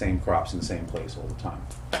plant the same crops in the same place all the time.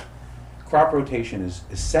 Crop rotation is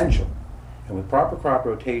essential, and with proper crop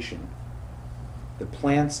rotation, the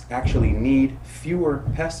plants actually need fewer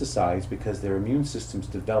pesticides because their immune systems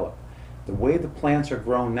develop. The way the plants are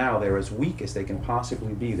grown now, they're as weak as they can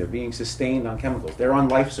possibly be. They're being sustained on chemicals. They're on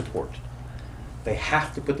life support. They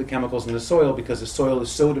have to put the chemicals in the soil because the soil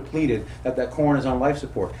is so depleted that corn is on life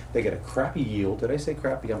support. They get a crappy yield. Did I say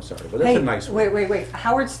crappy? I'm sorry, but that's a nice word. Wait.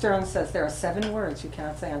 Howard Stern says there are 7 words you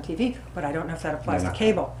cannot say on TV, but I don't know if that applies No, to no.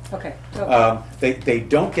 cable. Okay. So, They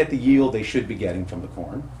don't get the yield they should be getting from the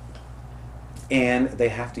corn, and they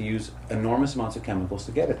have to use enormous amounts of chemicals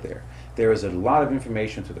to get it there. There is a lot of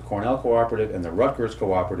information through the Cornell Cooperative and the Rutgers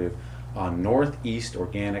Cooperative on Northeast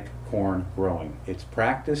organic corn growing. It's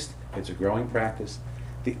practiced, it's a growing practice.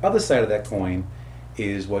 The other side of that coin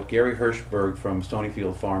is what Gary Hirschberg from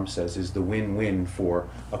Stonyfield Farm says is the win-win for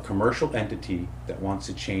a commercial entity that wants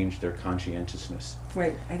to change their conscientiousness.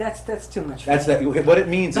 wait, that's too much. That's that. What it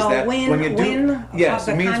means is The that win- when you win do, of yes,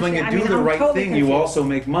 the it means when you country. do I mean, the I'm right totally thing, you confused. also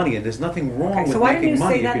make money, and there's nothing wrong Okay, so with why didn't making you say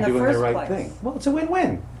money that if in you're the doing the first right place? thing. Well, it's a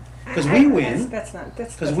win-win because we win. That's not.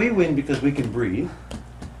 Because we win because we can breathe,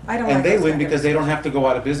 I don't and like they those win kind of because they don't have to go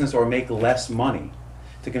out of business or make less money.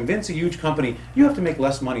 To convince a huge company, you have to make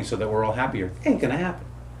less money so that we're all happier, ain't gonna happen.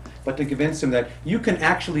 But to convince them that you can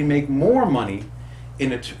actually make more money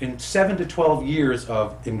in 7 to 12 years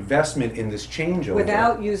of investment in this changeover.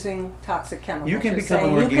 Without using toxic chemicals. You can You're become an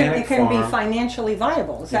saying organic it can be farm. financially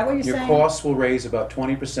viable. Is that what you're Your saying? costs will raise about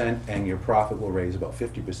 20% and your profit will raise about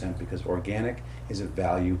 50% because organic is a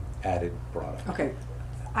value-added product. Okay.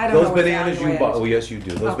 I don't know Those what bananas value you buy, add is. oh yes you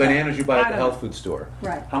do. Those Okay. bananas you buy I at the don't health know. food store.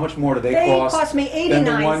 Right. How much more do they They cost? cost me than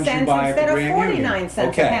the 89 ones you cents buy at the instead of Grand 49 Union? cents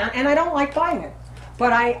Okay. a pound, and I don't like buying it.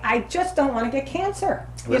 But I just don't want to get cancer.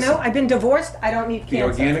 You Listen. know, I've been divorced. I don't need The cancer.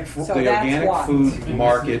 organic, so the that's organic why. food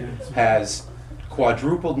market has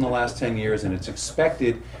quadrupled in the last 10 years, and it's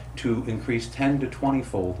expected to increase 10 to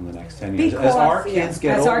 20-fold in the next 10 years. Because, As our kids yes,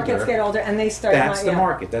 get as older, our kids get older, and they start. that's the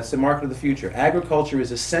market. That's the market of the future. Agriculture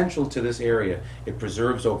is essential to this area. It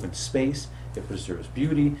preserves open space. It preserves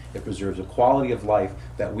beauty. It preserves a quality of life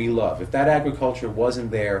that we love. If that agriculture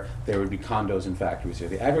wasn't there, there would be condos and factories here.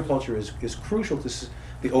 The agriculture is crucial to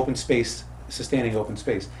the open space, sustaining open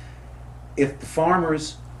space. If the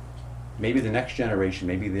farmers, maybe the next generation,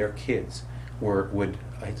 maybe their kids, would,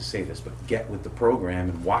 I hate to say this, but get with the program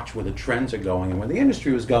and watch where the trends are going and where the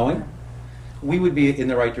industry was going, we would be in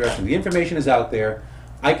the right direction. The information is out there.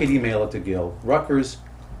 I could email it to Gil. Rutgers,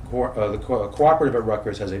 the cooperative at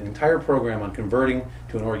Rutgers has an entire program on converting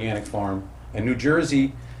to an organic farm, and New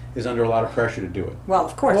Jersey is under a lot of pressure to do it. Well,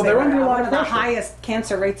 of course, Well, they're under a lot one of of the pressure. highest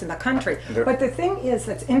cancer rates in the country. They're- But the thing is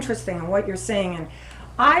that's interesting in what you're saying, and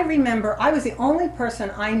I remember I was the only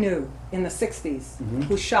person I knew in the 60s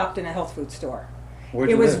who shopped in a health food store. Where'd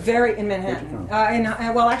It you was live? very in Manhattan.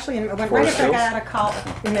 Well, actually, when right Forest after I got Hills? out of college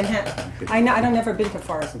in Manhattan. I've never been to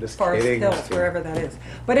Forest I'm just Forest kidding. Hills, wherever that is.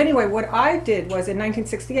 But anyway, what I did was in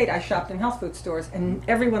 1968, I shopped in health food stores, and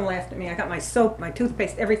everyone laughed at me. I got my soap, my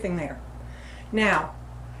toothpaste, everything there. Now,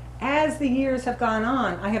 as the years have gone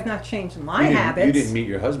on, I have not changed my habits. You didn't meet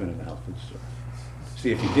your husband in the health food store.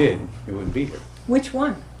 See, if you did, you wouldn't be here. Which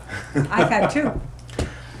one? I've had 2.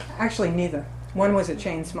 Actually, neither. One was a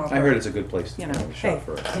chain smoker. I heard it's a good place to You know, shop hey,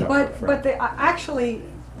 for a friend. but actually,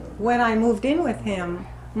 when I moved in with him,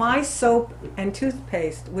 my soap and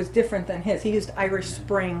toothpaste was different than his. He used Irish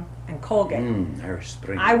Spring and Colgate. Irish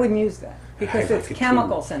Spring. I wouldn't use that. because I it's like it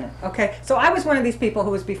chemicals in it. Okay, so I was one of these people who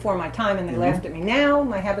was before my time, and they laughed at me. Now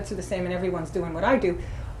my habits are the same, and everyone's doing what I do.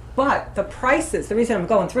 But the prices, the reason I'm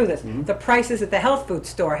going through this, the prices at the health food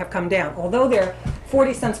store have come down. Although they're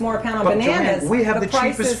 40 cents more a pound on But bananas, Joanne, we have the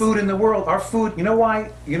prices, cheapest food in the world. Our food, you know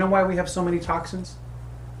why? You know why we have so many toxins?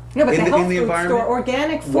 No, but in the the health food environment? store,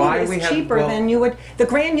 organic food Why we is have- cheaper well- than you would. The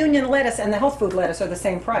Grand Union lettuce and the health food lettuce are the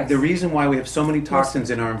same price. The reason why we have so many toxins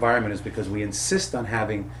in our environment is because we insist on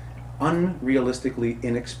having unrealistically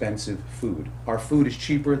inexpensive food. Our food is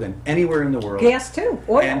cheaper than anywhere in the world. Gas too,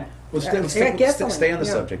 oil. And well, Gasoline, stay on the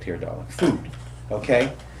yeah. subject here, darling. Food,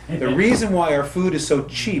 okay? The reason why our food is so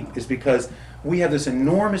cheap is because we have this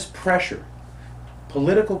enormous pressure,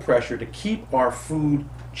 political pressure, to keep our food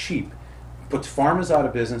cheap. Puts farmers out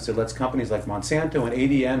of business. It lets companies like Monsanto and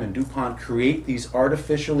ADM and DuPont create these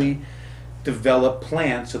artificially developed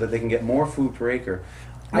plants so that they can get more food per acre.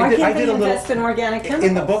 Why can't they invest in organic chemicals?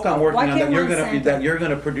 In the book I'm working Why on that can't you're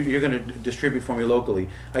Monsanto? going to distribute for me locally.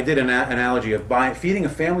 I did an analogy of feeding a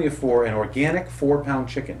family of 4 an organic 4-pound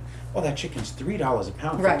chicken. Oh, that chicken's $3 a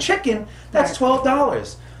pound. Right. For chicken, that's Right.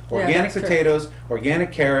 $12. Yeah, Organic that's true. potatoes,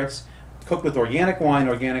 organic carrots, cooked with organic wine,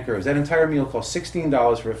 organic herbs. That entire meal costs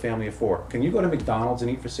 $16 for a family of 4. Can you go to McDonald's and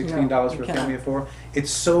eat for $16 you for a cannot. family of 4?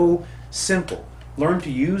 It's so simple. Learn to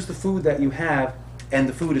use the food that you have, and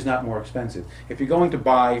the food is not more expensive. If you're going to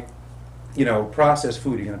buy, processed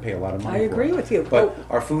food, you're going to pay a lot of money I for agree it. with you. But Oh.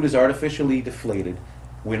 our food is artificially deflated.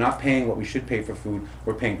 We're not paying what we should pay for food.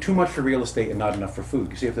 We're paying too much for real estate and not enough for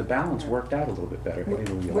food. You see, if the balance worked out a little bit better, maybe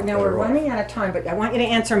we'll be a lot Now we're better off. running out of time, but I want you to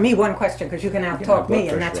answer me one question because you can Get my out-talk blood me,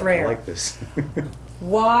 and that's pressure up. I rare. like this.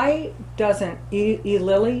 Why doesn't Eli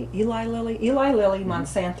Lilly, Mm-hmm.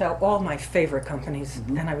 Monsanto, all my favorite companies,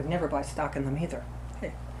 and I would never buy stock in them either.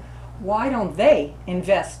 Why don't they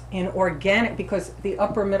invest in organic? Because the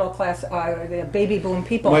upper middle class, the baby boom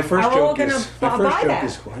people, My first are all joke going to is buy that.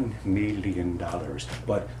 $1 million,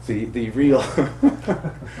 but the real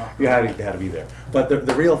you had to be there. But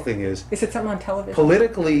the real thing is, Is it something on television?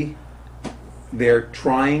 politically, they're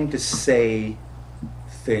trying to say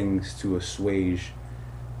things to assuage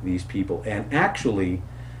these people. And actually,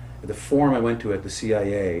 the forum I went to at the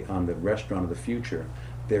CIA on the Restaurant of the Future,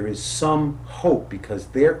 there is some hope because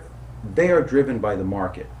they are driven by the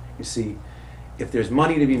market. You see, if there's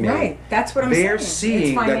money to be made, Right, that's what I'm they're saying.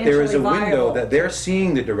 seeing It's that there is a financially window, viable. that they're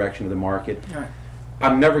seeing the direction of the market. Right.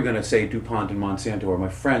 I'm never going to say DuPont and Monsanto are my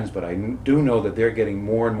friends, but I do know that they're getting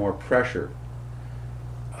more and more pressure.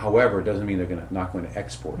 However, it doesn't mean they're not going to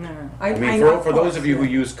export. No. I mean, for those of you who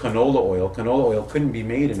use canola oil couldn't be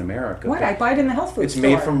made in America. What? I buy it in the health food It's store.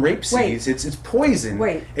 made from rape Wait. seeds. It's poison.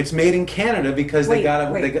 Wait. It's made in Canada because Wait,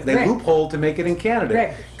 they Rick. loophole to make it in Canada.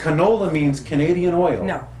 Rick. Canola means Canadian oil.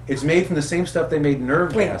 No. It's made from the same stuff they made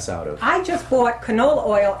nerve Wait, gas out of. I just bought canola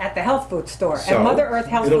oil at the health food store, So, at Mother Earth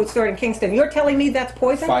Health it'll- Food Store in Kingston. You're telling me that's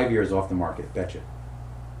poison? 5 years off the market, betcha.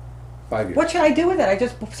 5 years. What should I do with it? I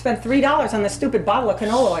just spent $3 on this stupid bottle of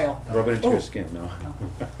canola oil. Rub it into Ooh. your skin, no.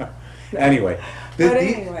 Anyway, But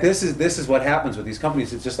anyway. this is what happens with these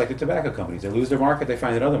companies. It's just like the tobacco companies. They lose their market, they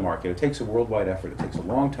find another market. It takes a worldwide effort. It takes a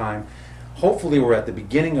long time. Hopefully, we're at the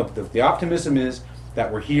beginning of the optimism is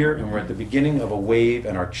that we're here and we're at the beginning of a wave,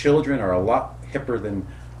 and our children are a lot hipper than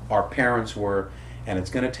our parents were, and it's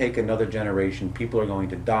going to take another generation. People are going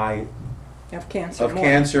to die Of cancer. of more.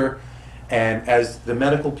 cancer. And as the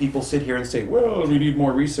medical people sit here and say, well, we need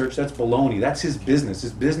more research, that's baloney. That's his business.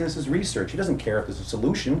 His business is research. He doesn't care if there's a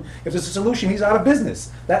solution. If there's a solution, he's out of business.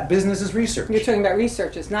 That business is research. You're talking about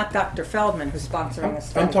researchers, not Dr. Feldman who's sponsoring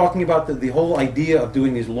this study. I'm talking about the whole idea of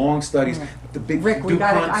doing these long studies. The big Rick, we DuPont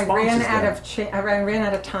got it. I ran sponsors out them. of I ran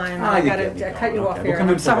out of time. Ah, I you got get me to going. cut you off Okay. here. We'll come and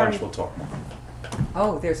in I'm for sorry. lunch. We'll talk more.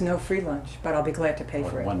 Oh, there's no free lunch, but I'll be glad to pay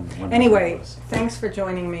for it. One Anyway, was. thanks for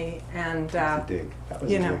joining me, and That was a dig. That was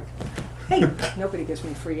you a know. dig. Hey, nobody gives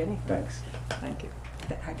me free anything. Thanks. Thank you.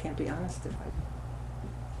 I can't be honest if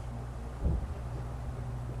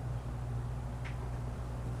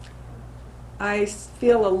I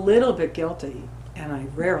feel a little bit guilty, and I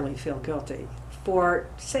rarely feel guilty, for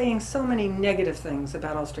saying so many negative things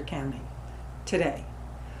about Ulster County today.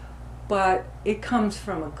 But it comes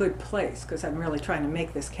from a good place, because I'm really trying to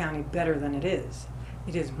make this county better than it is.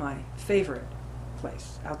 It is my favorite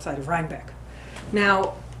place outside of Rhinebeck.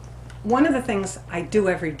 Now, one of the things I do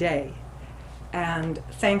every day, and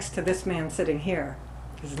thanks to this man sitting here,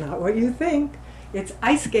 is not what you think, it's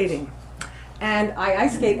ice skating. And I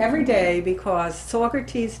ice skate every day because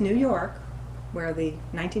Saugerties, New York, where the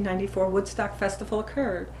 1994 Woodstock Festival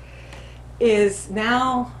occurred,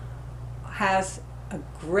 now has a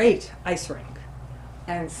great ice rink.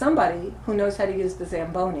 And somebody who knows how to use the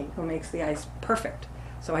Zamboni, who makes the ice perfect,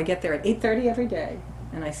 So I get there at 8:30 every day,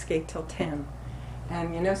 and I skate till 10.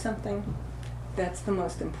 And you know something? That's the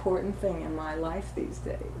most important thing in my life these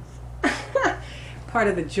days. Part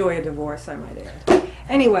of the joy of divorce, I might add.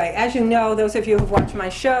 Anyway, as you know, those of you who've watched my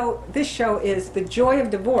show, this show is the joy of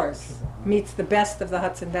divorce meets the best of the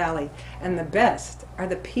Hudson Valley. And the best are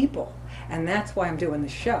the people. And that's why I'm doing the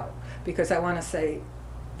show, because I want to say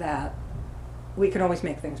that we can always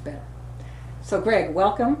make things better. So Greg,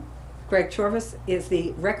 welcome. Greg Chorvis is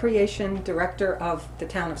the Recreation Director of the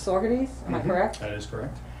town of Saugerties, am I correct? That is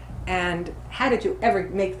correct. And how did you ever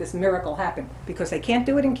make this miracle happen? Because they can't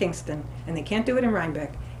do it in Kingston, and they can't do it in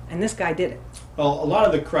Rhinebeck, and this guy did it. Well, a lot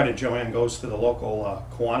of the credit, Joanne, goes to the local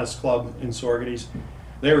Kiwanis Club in Saugerties.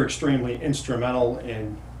 They were extremely instrumental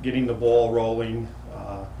in getting the ball rolling.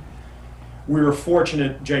 We were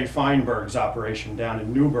fortunate, Jay Feinberg's operation down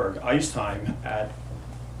in Newburgh, Ice Time, at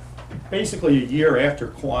basically a year after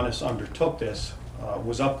Kiwanis undertook this,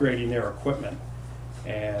 was upgrading their equipment.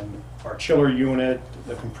 And our chiller unit,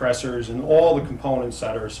 the compressors, and all the components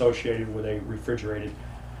that are associated with a refrigerated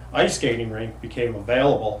ice skating rink became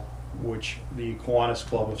available, which the Kiwanis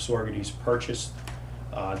Club of Saugerties purchased,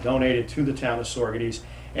 donated to the town of Saugerties.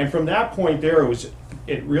 And from that point there,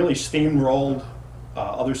 it really steamrolled.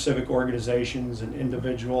 Other civic organizations and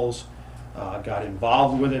individuals got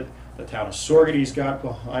involved with it. The town of Saugerties got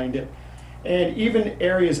behind it. And even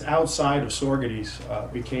areas outside of Saugerties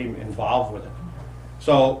became involved with it.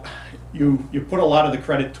 So you put a lot of the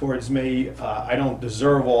credit towards me. I don't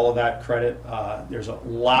deserve all of that credit. There's a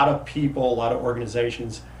lot of people, a lot of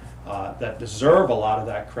organizations that deserve a lot of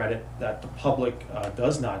that credit that the public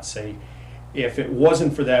does not see. If it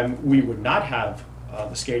wasn't for them, we would not have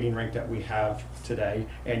the skating rink that we have today,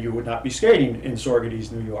 and you would not be skating in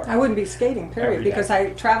Saugerties, New York. I wouldn't be skating, period, Every day.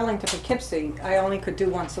 because traveling to Poughkeepsie, I only could do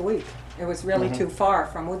once a week. It was really too far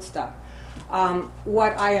from Woodstock.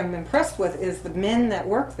 What I am impressed with is the men that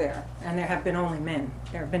work there, and there have been only men.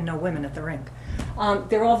 There have been no women at the rink.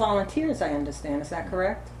 They're all volunteers, I understand. Is that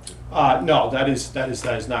correct? No, that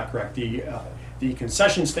is not correct. The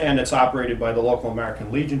concession stand that's operated by the local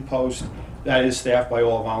American Legion post, that is staffed by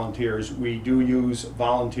all volunteers. We do use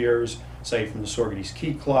volunteers, say from the Saugerties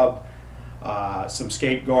Key Club. Some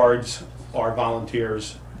skate guards are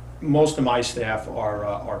volunteers. Most of my staff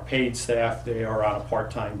are paid staff. They are on a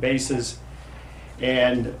part-time basis.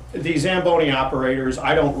 And the Zamboni operators,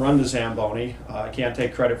 I don't run the Zamboni. I can't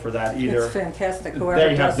take credit for that either. It's fantastic. Whoever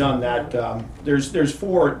They have does done it. that. There's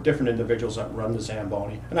 4 different individuals that run the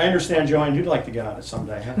Zamboni. And I understand, Joanne, you'd like to get on it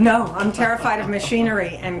someday, huh? No, I'm terrified of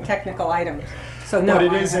machinery and technical items. So no, But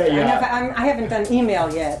it is I haven't done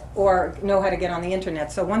email yet or know how to get on the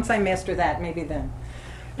internet. So once I master that, maybe then.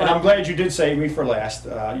 And I'm glad you did save me for last.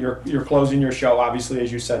 You're closing your show, obviously,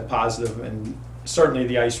 as you said, positive, and certainly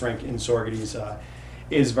the ice rink in Saugerties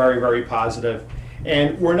is very, very positive.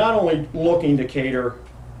 And we're not only looking to cater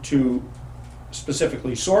to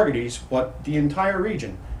specifically Saugerties, but the entire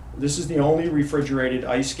region. This is the only refrigerated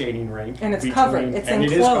ice skating rink. And it's covered. It's and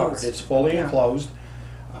enclosed. It is covered. It's fully Yeah. enclosed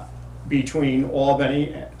between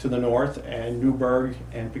Albany to the north and Newburgh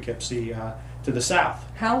and Poughkeepsie to the south.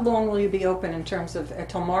 How long will you be open in terms of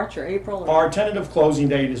until March or April? Or? Our tentative closing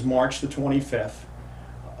date is March the 25th.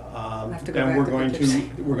 have to go And back we're to going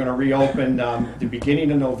Poughkeepsie. we're going to reopen the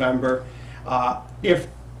beginning of November.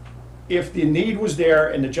 If the need was there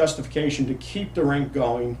and the justification to keep the rink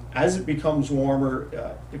going, as it becomes warmer,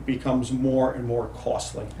 it becomes more and more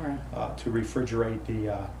costly Right. to refrigerate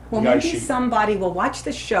the Well, ice maybe sheet. somebody will watch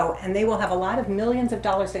this show and they will have a lot of millions of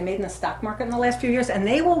dollars they made in the stock market in the last few years, and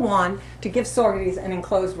they will want to give Saugerties an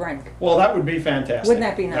enclosed rink. Well, that would be fantastic. Wouldn't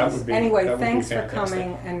that be nice? would be- Anyway, that would be thanks for fantastic.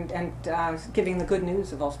 coming and giving the good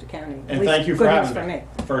news of Ulster County. At And least thank you for good news having for me.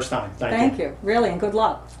 me. First time. Thank you, really, and good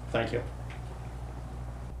luck. Thank you.